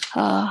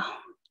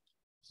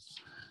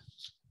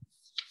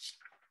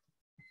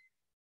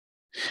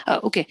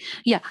 Okay.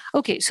 Yeah.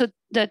 Okay. So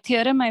the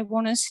theorem I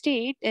want to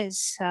state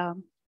is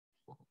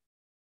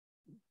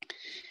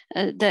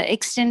the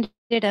extended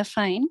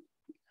affine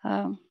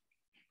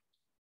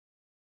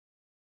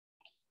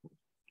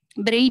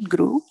braid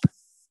group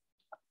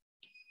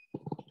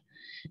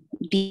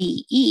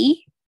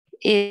DE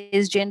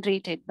is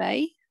generated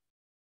by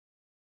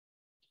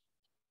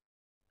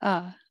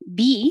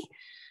B,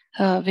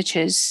 which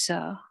is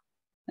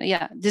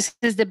this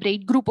is the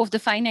braid group of the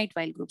finite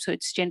while group. So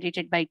it's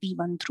generated by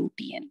T1 through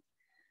Tn,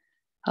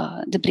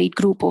 the braid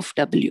group of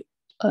W.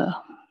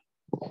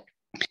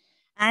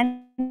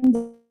 And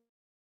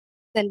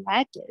the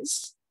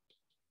lattice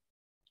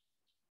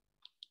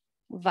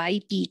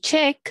YP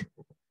check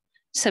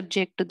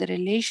subject to the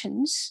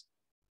relations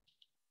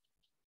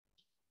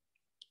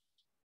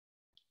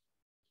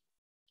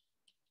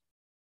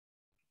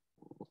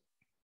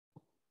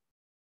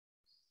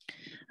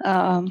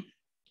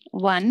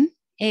one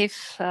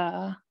if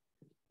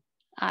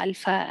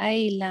alpha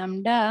I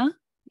lambda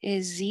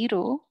is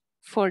 0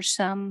 for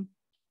some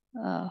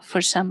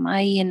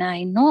I in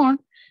I naught,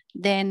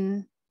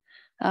 then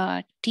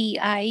Ti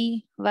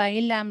y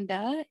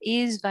lambda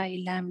is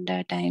y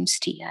lambda times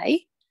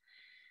Ti.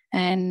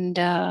 And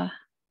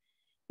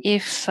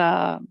if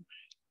alpha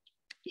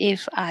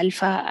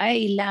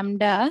I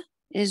lambda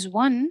is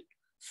 1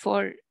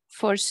 for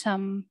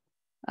some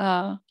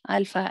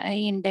alpha I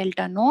in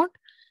delta naught,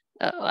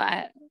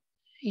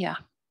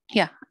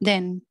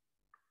 then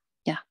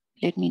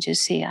let me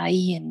just say I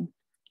in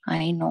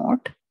I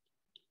naught.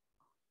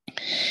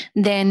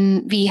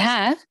 Then we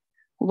have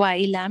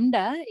y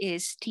lambda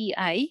is Ti,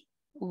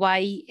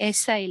 y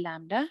Si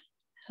lambda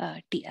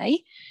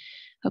Ti.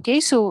 Okay,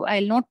 so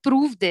I'll not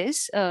prove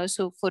this.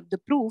 So for the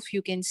proof,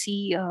 you can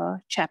see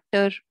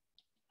chapter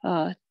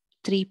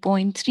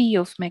 3.3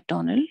 of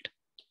McDonald.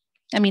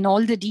 I mean,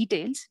 all the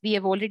details. We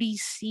have already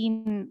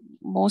seen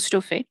most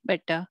of it,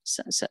 but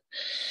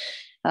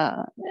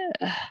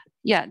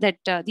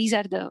these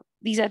are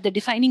the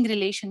defining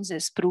relations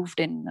as proved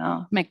in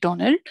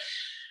McDonald.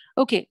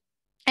 Okay,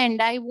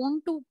 and I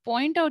want to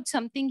point out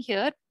something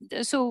here.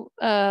 So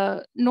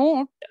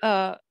note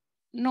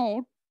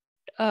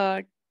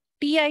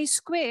Ti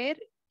square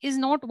is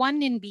not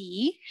 1 in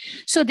BE.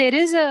 So there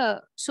is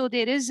a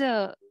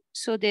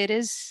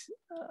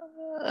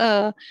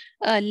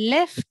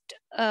left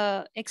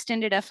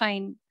extended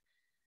affine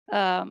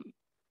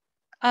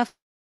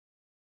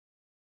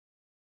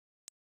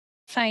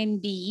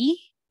affine BE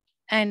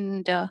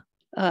and a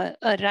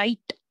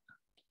right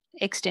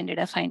extended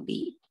affine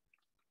BE.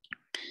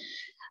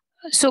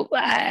 So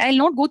I'll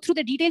not go through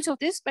the details of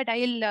this, but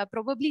I'll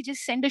probably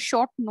just send a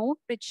short note,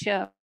 which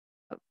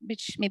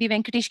maybe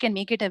Venkatesh can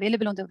make it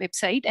available on the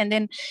website. And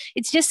then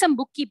it's just some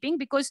bookkeeping,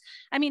 because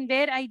I mean,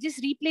 where I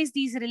just replace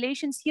these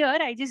relations here,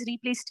 I just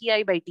replace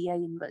Ti by Ti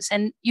inverse.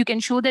 And you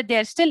can show that they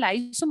are still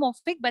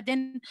isomorphic, but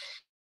then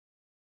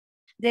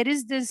there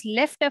is this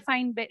left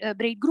affine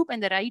braid group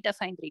and the right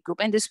affine braid group.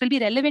 And this will be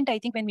relevant, I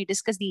think, when we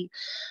discuss the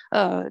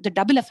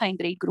double affine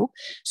braid group.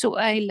 So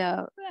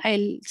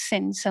I'll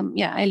send some,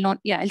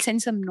 I'll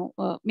send some,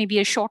 maybe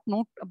a short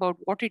note about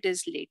what it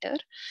is later.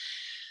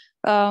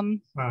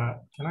 Can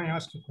I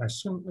ask a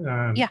question?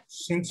 Yeah.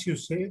 Since you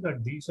say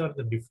that these are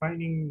the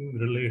defining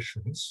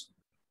relations,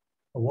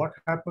 what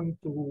happened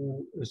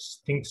to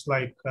things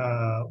like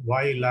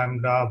y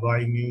lambda,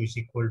 y mu is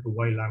equal to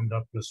y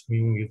lambda plus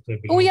mu if they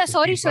belong to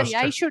sorry, T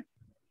I should.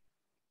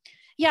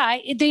 Yeah,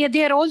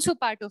 they are also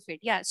part of it.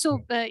 Yeah,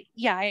 so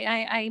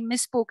I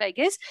misspoke, I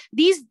guess.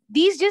 These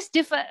just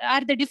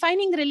are the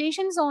defining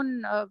relations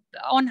on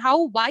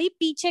how y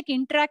p check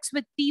interacts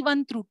with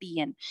P1 through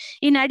Tn.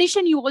 In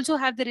addition, you also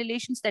have the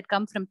relations that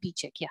come from p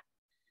check. Yeah.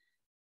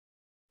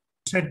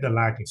 Said the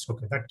lattice.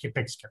 Okay, that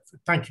takes care of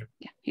it. Thank you.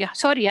 Yeah.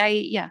 Sorry,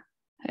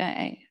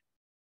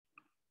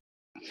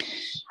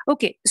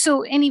 Okay,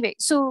 so anyway,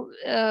 so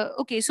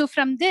so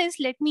from this,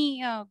 let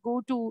me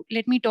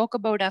talk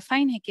about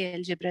affine Hecke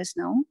algebras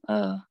now.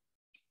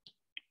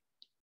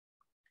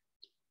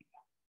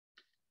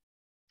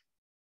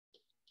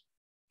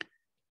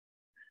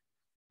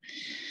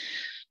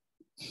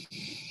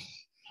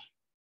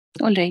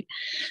 All right,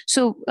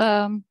 so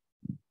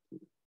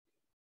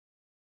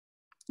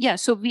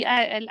so we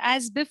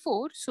as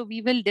before, so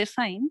we will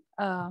define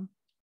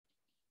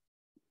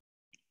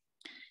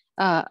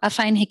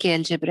affine Hecke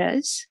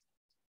algebras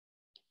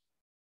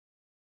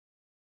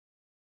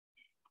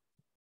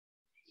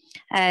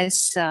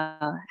as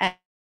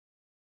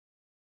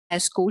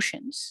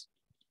quotients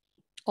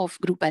of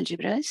group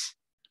algebras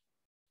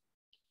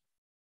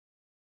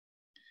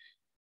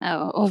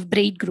of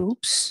braid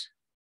groups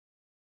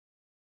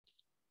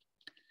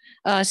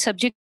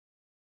subject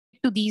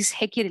to these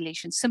Hecke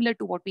relations, similar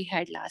to what we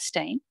had last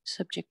time,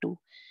 subject to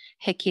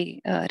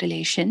Hecke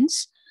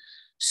relations.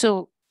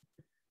 So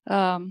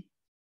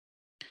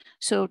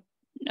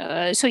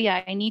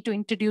I need to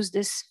introduce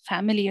this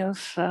family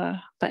of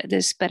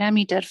this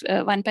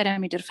parameter, one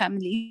parameter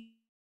family.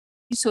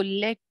 So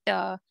let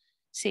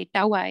say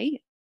tau I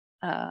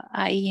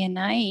and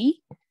I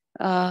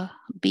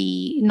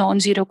be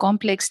non-zero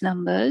complex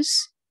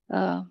numbers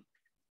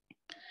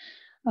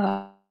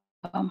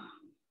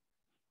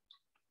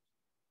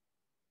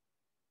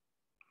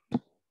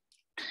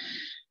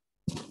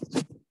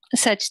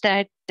such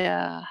that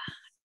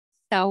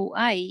tau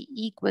I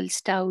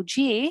equals tau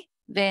J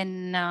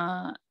when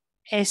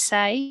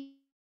Si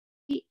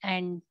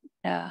and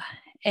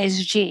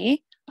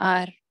Sj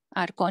are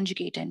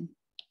conjugate in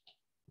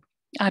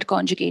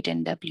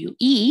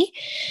WE,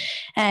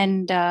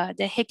 and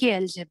the Hecke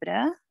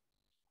algebra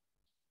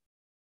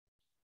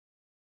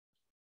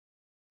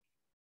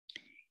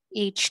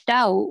H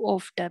tau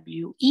of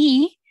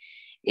WE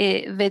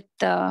with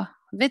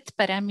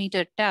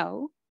parameter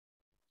tau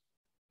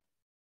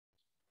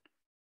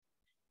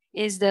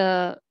is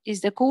the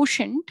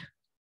quotient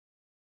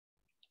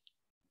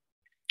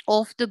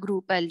of the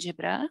group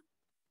algebra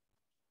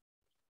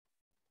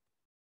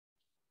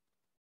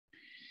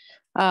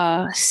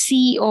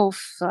C of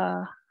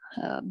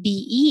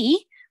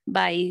BE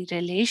by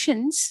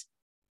relations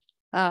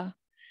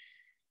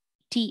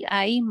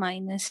Ti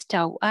minus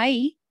tau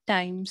I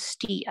times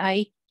Ti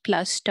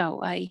plus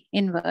tau I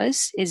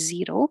inverse is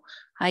 0,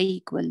 I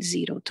equals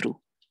 0 through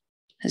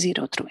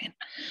n.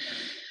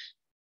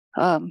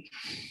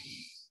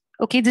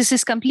 Okay, this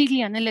is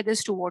completely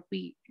analogous to what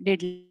we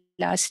did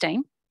last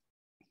time.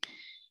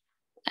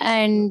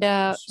 And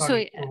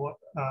sorry,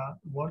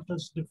 what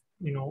does it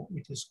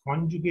is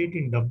conjugate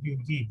in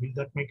WD? Will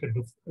that make a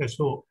difference?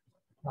 So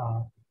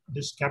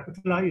this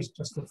capital I is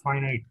just a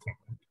finite thing.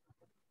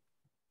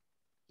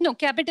 No,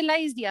 capital I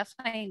is the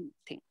affine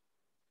thing.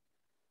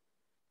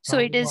 So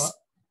it is.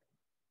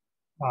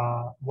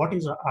 What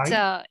is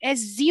I?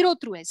 S0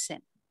 through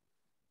Sn.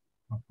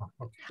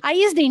 Okay. I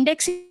is the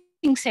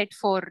indexing set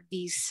for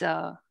these.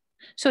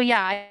 So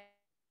yeah,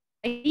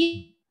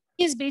 I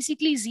is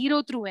basically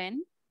 0 through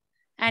n,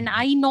 and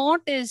I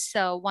naught is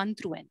 1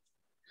 through n.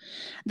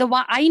 The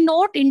I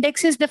naught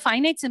indexes the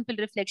finite simple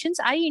reflections.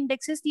 I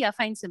indexes the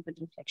affine simple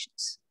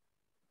reflections.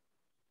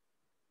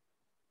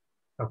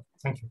 Okay,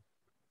 thank you.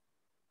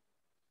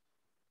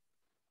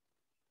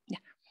 Yeah.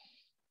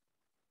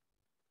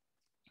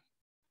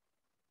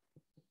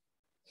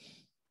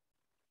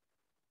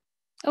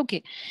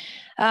 Okay.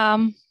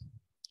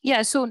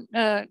 Yeah. So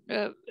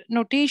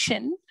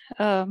notation.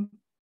 So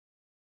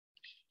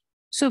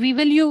we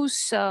will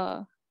use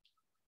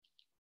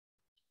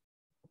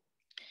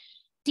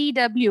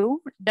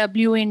TW,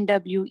 W in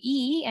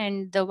WE,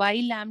 and the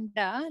Y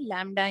lambda,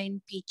 lambda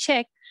in P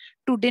check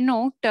to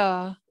denote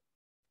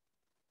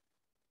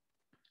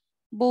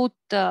both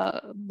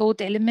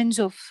elements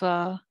of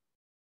the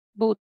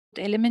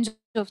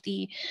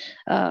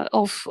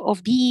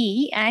of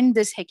DE and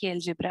this Hecke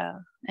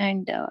algebra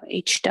and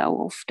H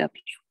tau of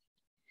W.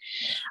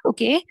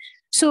 Okay,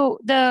 so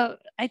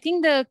I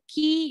think the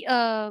key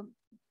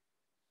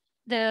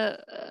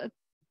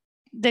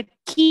the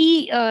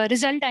key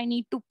result I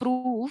need to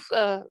prove,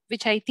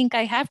 which I think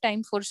I have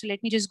time for, so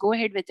let me just go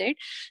ahead with it.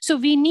 So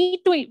we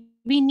need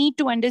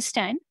to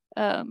understand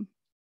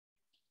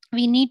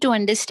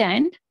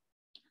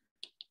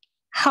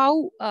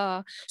how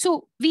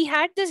so we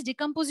had this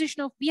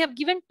decomposition of, we have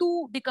given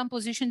two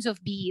decompositions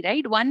of BE,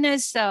 right? One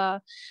is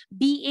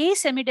BA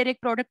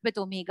semi-direct product with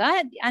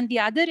omega, and the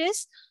other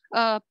is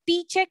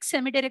P check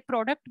semi-direct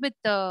product with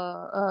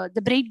the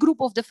braid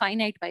group of the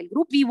finite while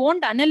group. We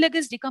want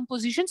analogous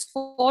decompositions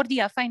for the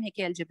affine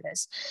Hecke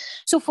algebras.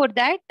 So for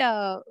that,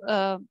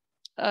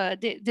 there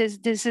is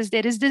this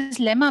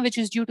lemma which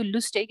is due to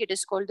Lustig. It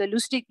is called the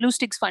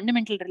Lustig's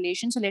fundamental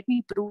relation. So let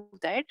me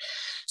prove that.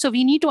 So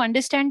we need to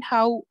understand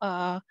how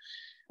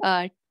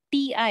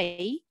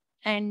Ti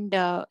and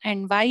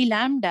Y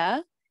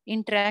lambda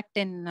interact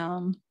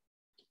in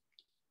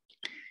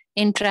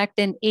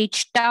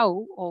H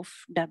tau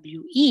of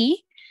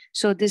WE.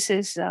 So this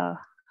is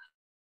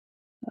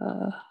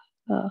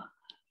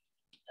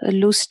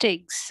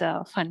Lustig's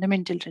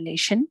fundamental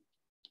relation.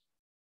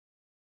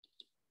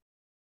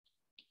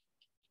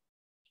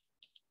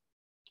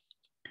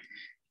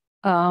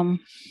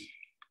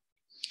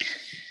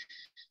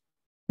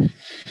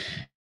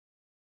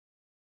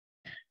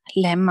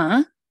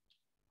 Lemma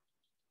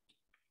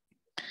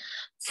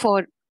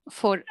for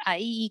I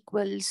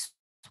equals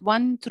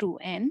 1 through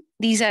n.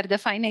 These are the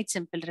finite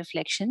simple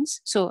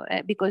reflections. So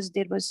because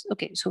there was,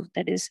 okay, so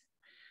that is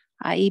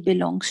I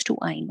belongs to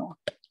I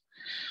naught.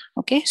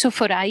 Okay, so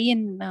for I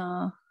in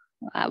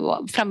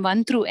from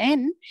 1 through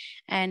n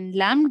and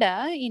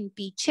lambda in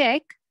P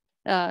check,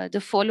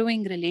 the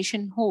following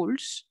relation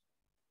holds.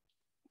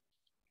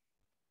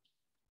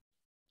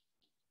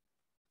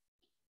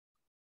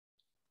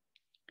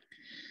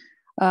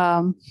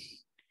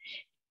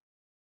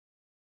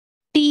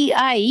 Ti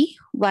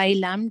Y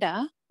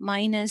lambda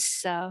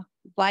minus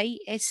Y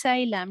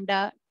Si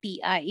lambda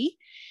Ti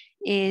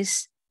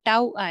is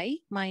tau I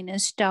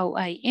minus tau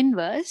I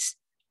inverse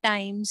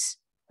times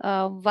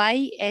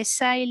Y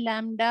Si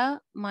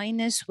lambda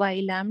minus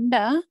Y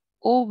lambda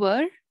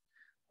over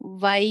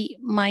Y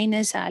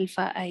minus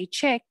alpha I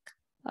check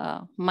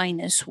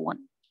minus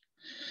 1.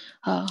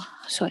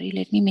 Sorry,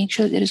 let me make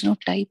sure there is no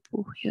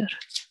typo here.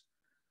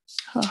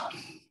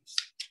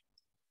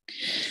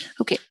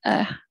 Okay.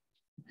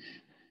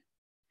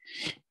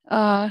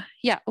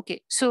 Yeah,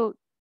 okay. So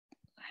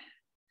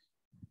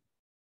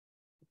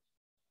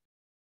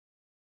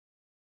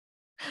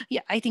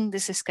yeah, I think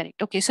this is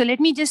correct. Okay, so let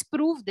me just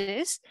prove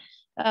this.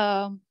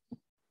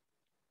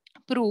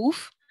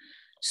 Proof.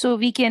 So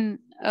we can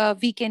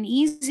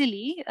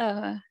easily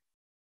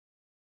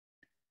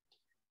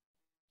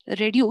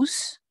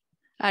reduce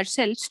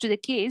ourselves to the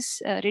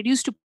case,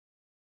 reduce to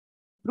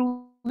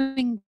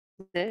proving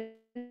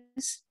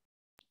this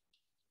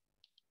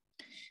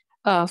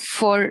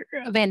for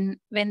when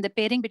the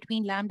pairing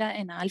between lambda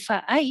and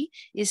alpha I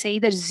is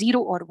either 0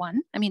 or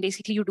 1. I mean,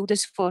 basically you do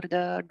this for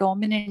the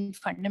dominant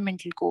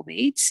fundamental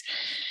covariates,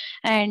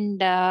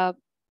 and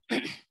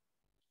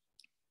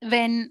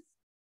when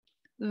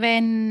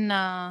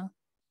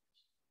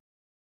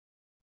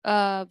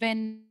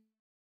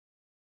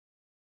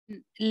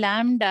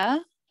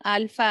lambda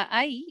alpha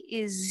I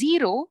is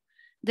 0,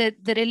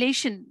 the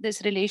relation,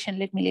 this relation,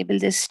 let me label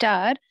this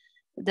star,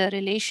 the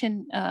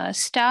relation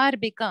star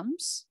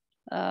becomes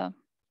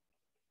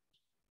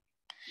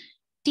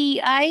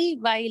Ti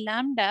y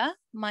lambda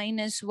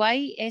minus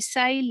y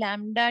si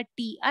lambda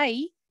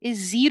Ti is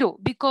 0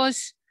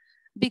 because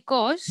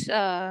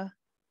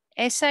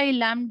Si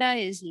lambda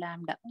is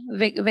lambda.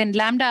 When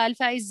lambda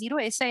alpha is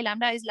 0, Si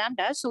lambda is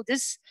lambda. So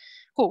this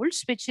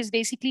holds, which is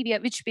basically,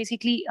 which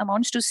basically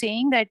amounts to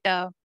saying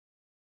that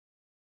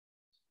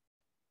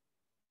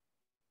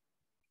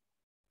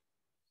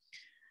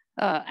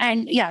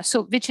and yeah,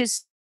 so which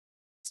is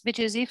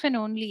if and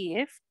only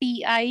if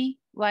Ti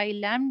y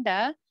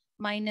lambda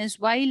minus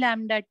y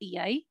lambda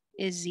Ti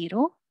is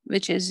 0,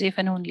 which is if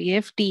and only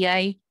if Ti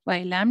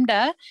y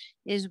lambda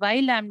is y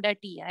lambda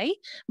Ti.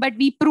 But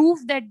we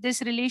prove that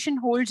this relation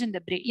holds in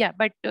the braid. Yeah,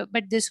 but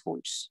this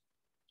holds.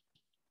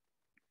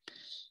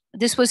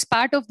 This was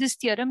part of this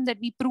theorem that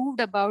we proved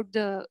about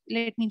the,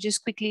 let me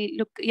just quickly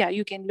look. Yeah,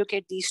 you can look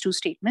at these two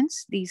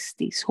statements.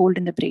 These hold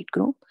in the braid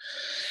group.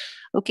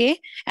 Okay,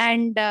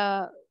 and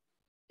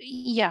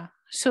yeah,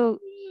 so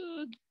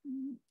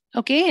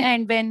okay,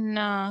 and when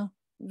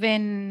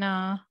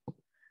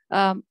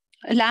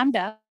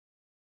lambda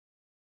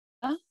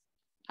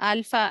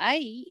alpha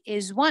I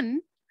is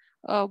 1,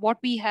 what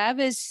we have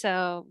is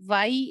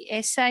y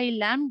si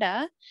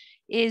lambda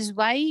is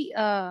y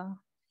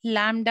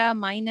lambda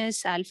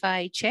minus alpha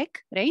I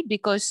check, right?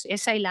 Because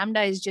si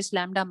lambda is just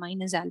lambda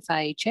minus alpha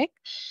I check.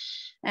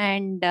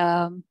 And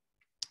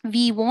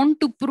we want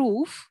to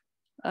prove,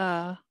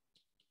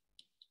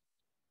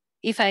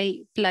 if I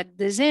plug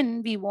this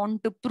in, we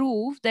want to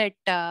prove that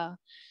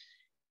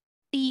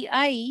Ti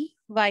y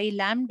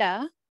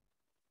lambda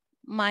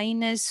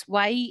minus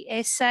y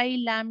si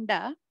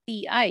lambda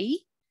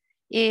Ti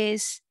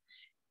is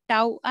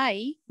tau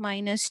I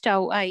minus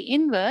tau I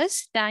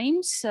inverse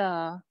times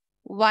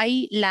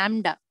y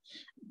lambda.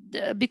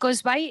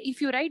 Because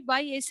if you write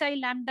y si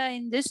lambda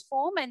in this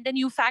form and then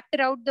you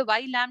factor out the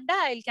y lambda,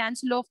 I'll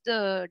cancel off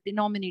the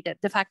denominator,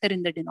 the factor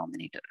in the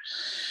denominator.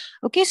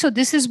 Okay, so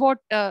this is what,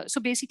 so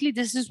basically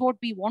this is what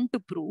we want to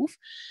prove,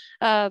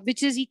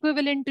 which is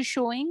equivalent to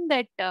showing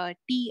that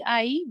Ti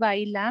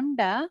y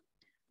lambda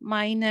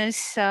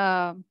minus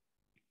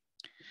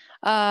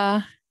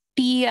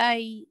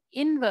Ti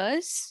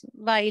inverse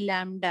y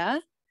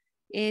lambda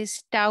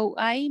is tau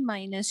I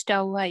minus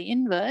tau I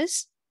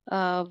inverse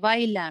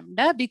y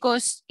lambda,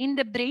 because in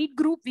the braid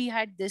group we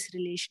had this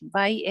relation,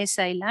 y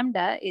si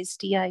lambda is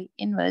Ti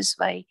inverse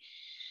y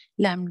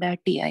lambda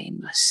Ti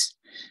inverse.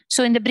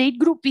 So in the braid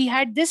group we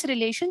had this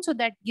relation, so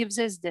that gives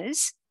us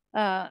this,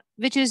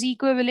 which is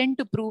equivalent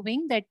to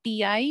proving that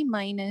Ti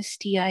minus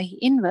Ti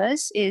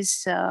inverse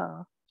is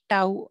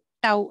tau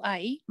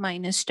I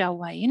minus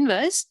tau I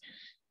inverse,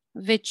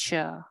 which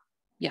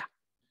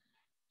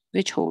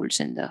which holds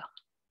in the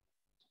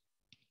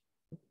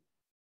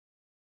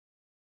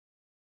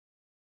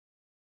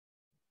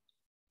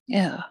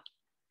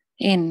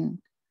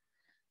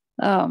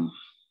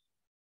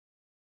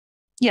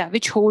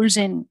which holds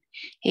in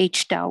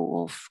H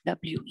tau of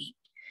WE.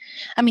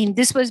 I mean,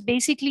 this was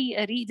basically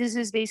this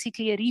is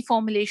basically a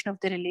reformulation of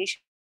the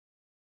relation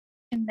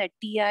that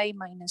Ti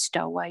minus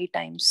tau I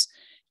times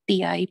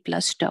Ti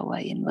plus tau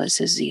I inverse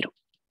is 0.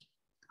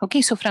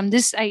 Okay, so from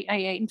this, I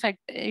in fact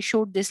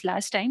showed this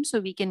last time, so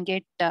we can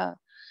get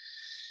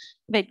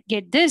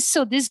this.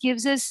 So this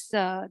gives us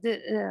the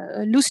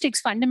Lustig's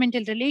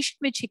fundamental relation,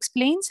 which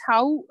explains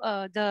how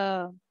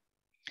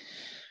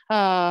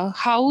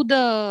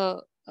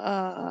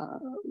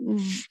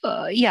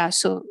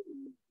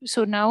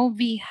so now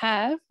we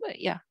have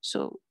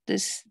so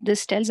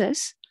this tells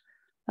us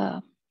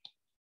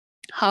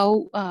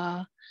how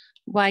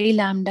y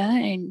lambda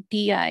and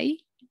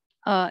Ti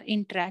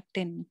interact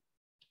in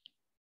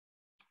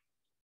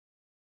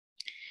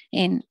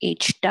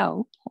H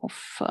tau of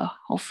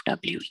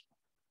WE.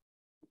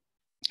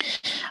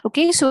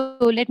 Okay, so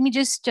let me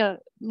just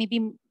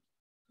maybe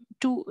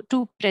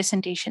two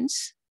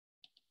presentations.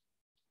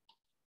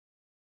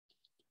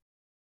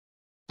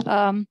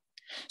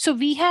 So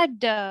we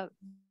had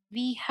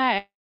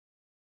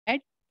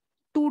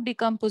two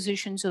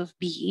decompositions of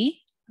BE.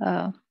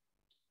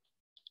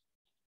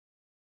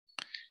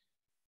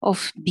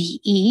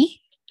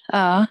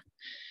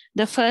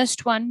 The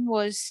first one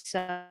was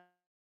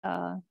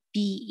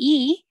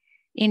BE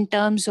in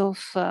terms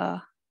of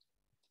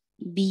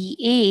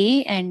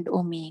BA and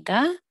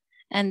omega,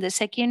 and the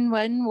second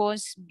one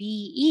was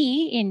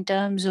BE in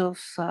terms of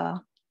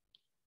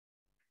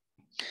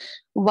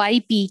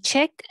YP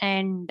check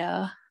and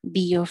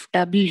B of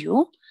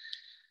W.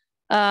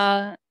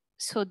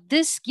 So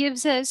this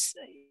gives us,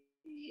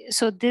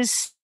 so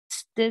this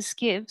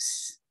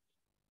gives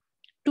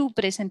two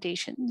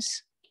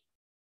presentations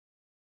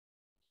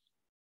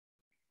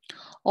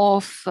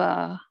of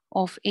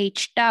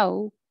H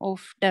tau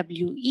of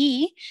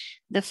WE.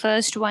 The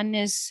first one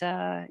is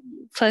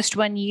first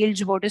one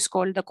yields what is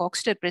called the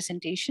Coxeter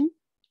presentation,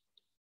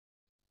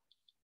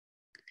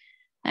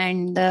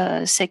 and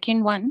the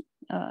second one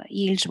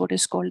yields what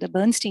is called the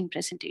Bernstein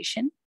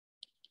presentation.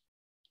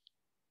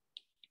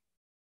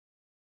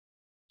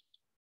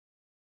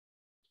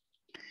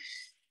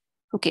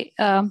 Okay.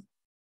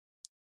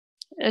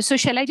 So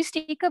shall I just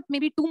take up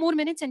maybe 2 more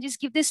minutes and just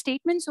give the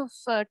statements of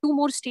 2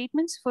 more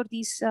statements for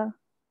these?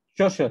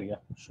 Sure, yeah.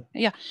 Sure.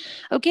 Yeah.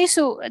 Okay,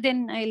 so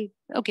then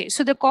okay,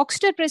 so the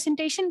Coxeter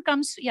presentation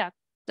comes,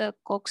 the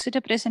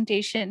Coxeter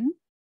presentation.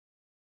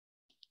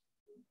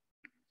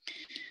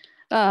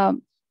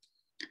 The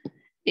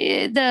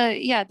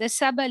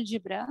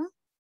subalgebra.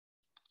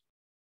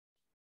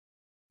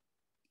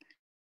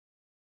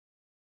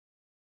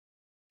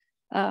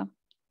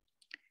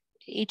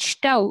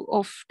 H tau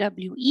of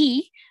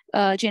WE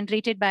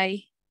generated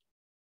by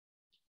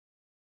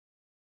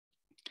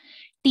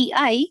Ti,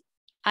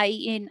 I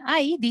in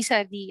I, these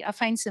are the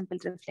affine simple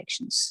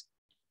reflections.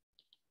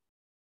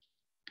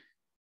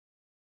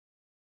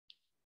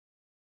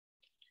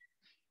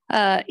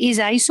 Is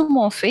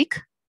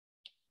isomorphic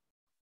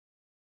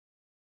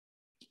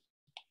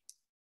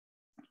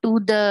to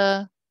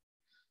the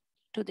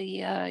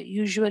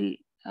usual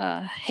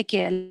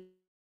Hecke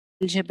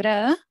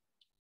algebra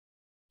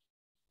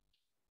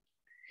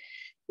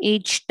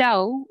H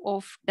tau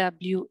of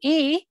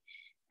WA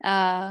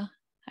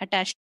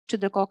attached to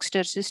the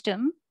Coxeter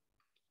system.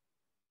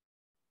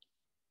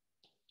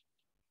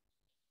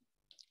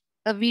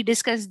 We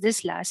discussed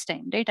this last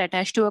time, right?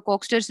 Attached to a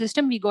Coxeter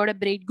system, we got a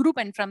braid group,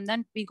 and from that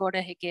we got a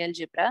Hecke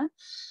algebra.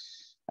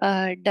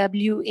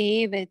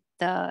 WA with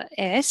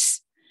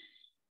S,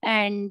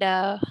 and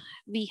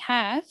we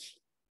have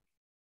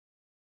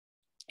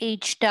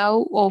H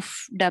tau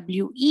of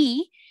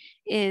WE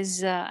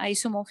is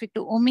isomorphic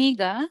to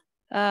omega,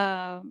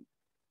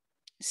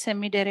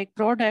 semi-direct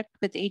product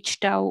with H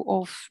tau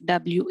of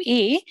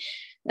WA.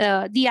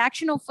 The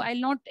action of, I'll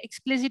not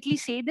explicitly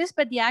say this,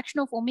 but the action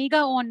of omega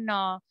on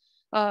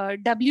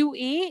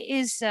WA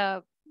is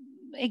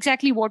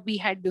exactly what we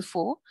had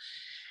before.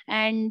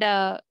 And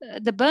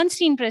the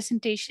Bernstein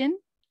presentation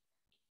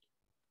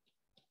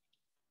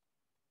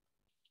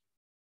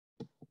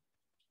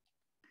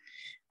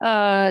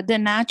the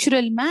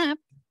natural map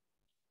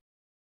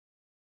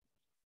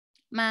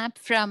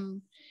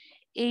from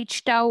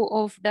H tau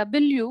of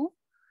W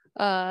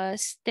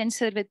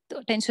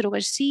tensor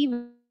over C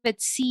with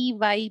C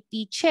Y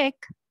P check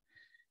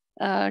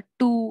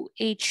to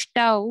H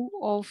tau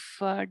of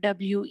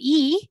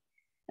WE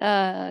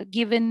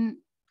given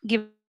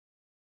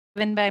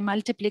by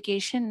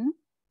multiplication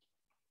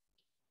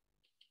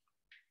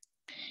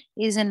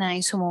is an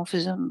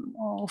isomorphism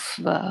of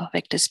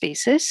vector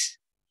spaces.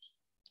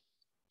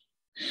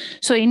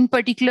 So in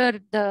particular,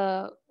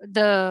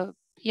 the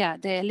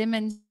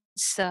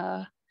elements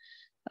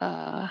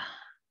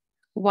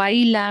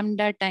y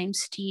lambda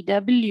times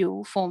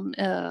TW form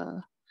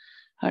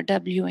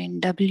W in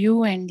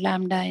W and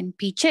lambda in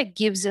P check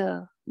gives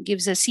a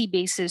C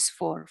basis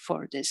for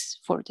this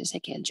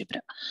Hecke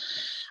algebra.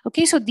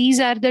 Okay, so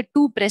these are the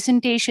 2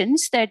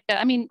 presentations that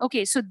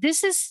okay, so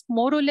this is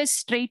more or less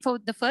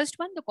straightforward. The first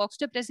one, the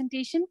Coxeter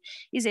presentation,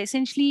 is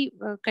essentially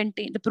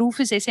the proof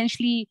is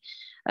essentially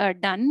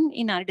done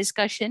in our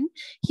discussion.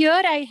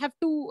 Here I have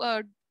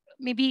to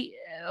maybe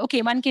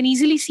okay, one can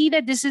easily see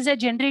that this is a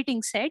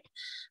generating set,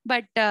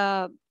 but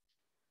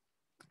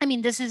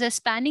this is a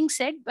spanning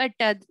set, but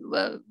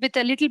with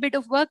a little bit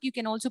of work, you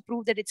can also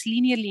prove that it's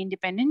linearly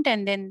independent,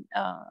 and then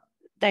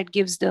that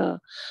gives the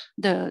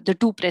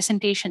 2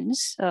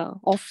 presentations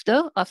of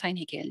the affine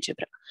Hecke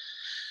algebra.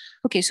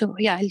 Okay, so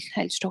yeah,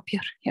 I'll stop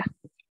here. Yeah.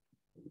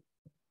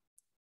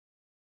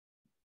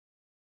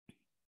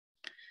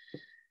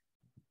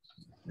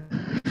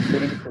 Is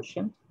there any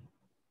question,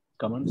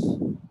 comments?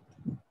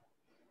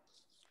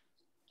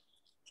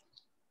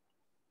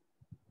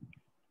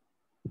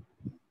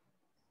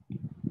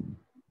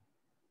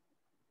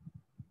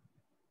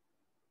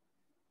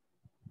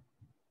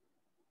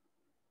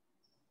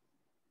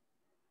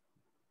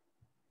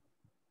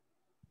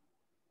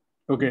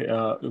 Okay,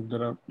 if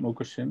there are no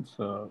questions,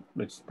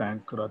 let's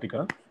thank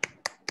Radhika.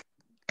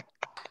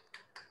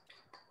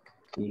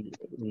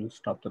 We'll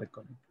stop the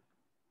recording.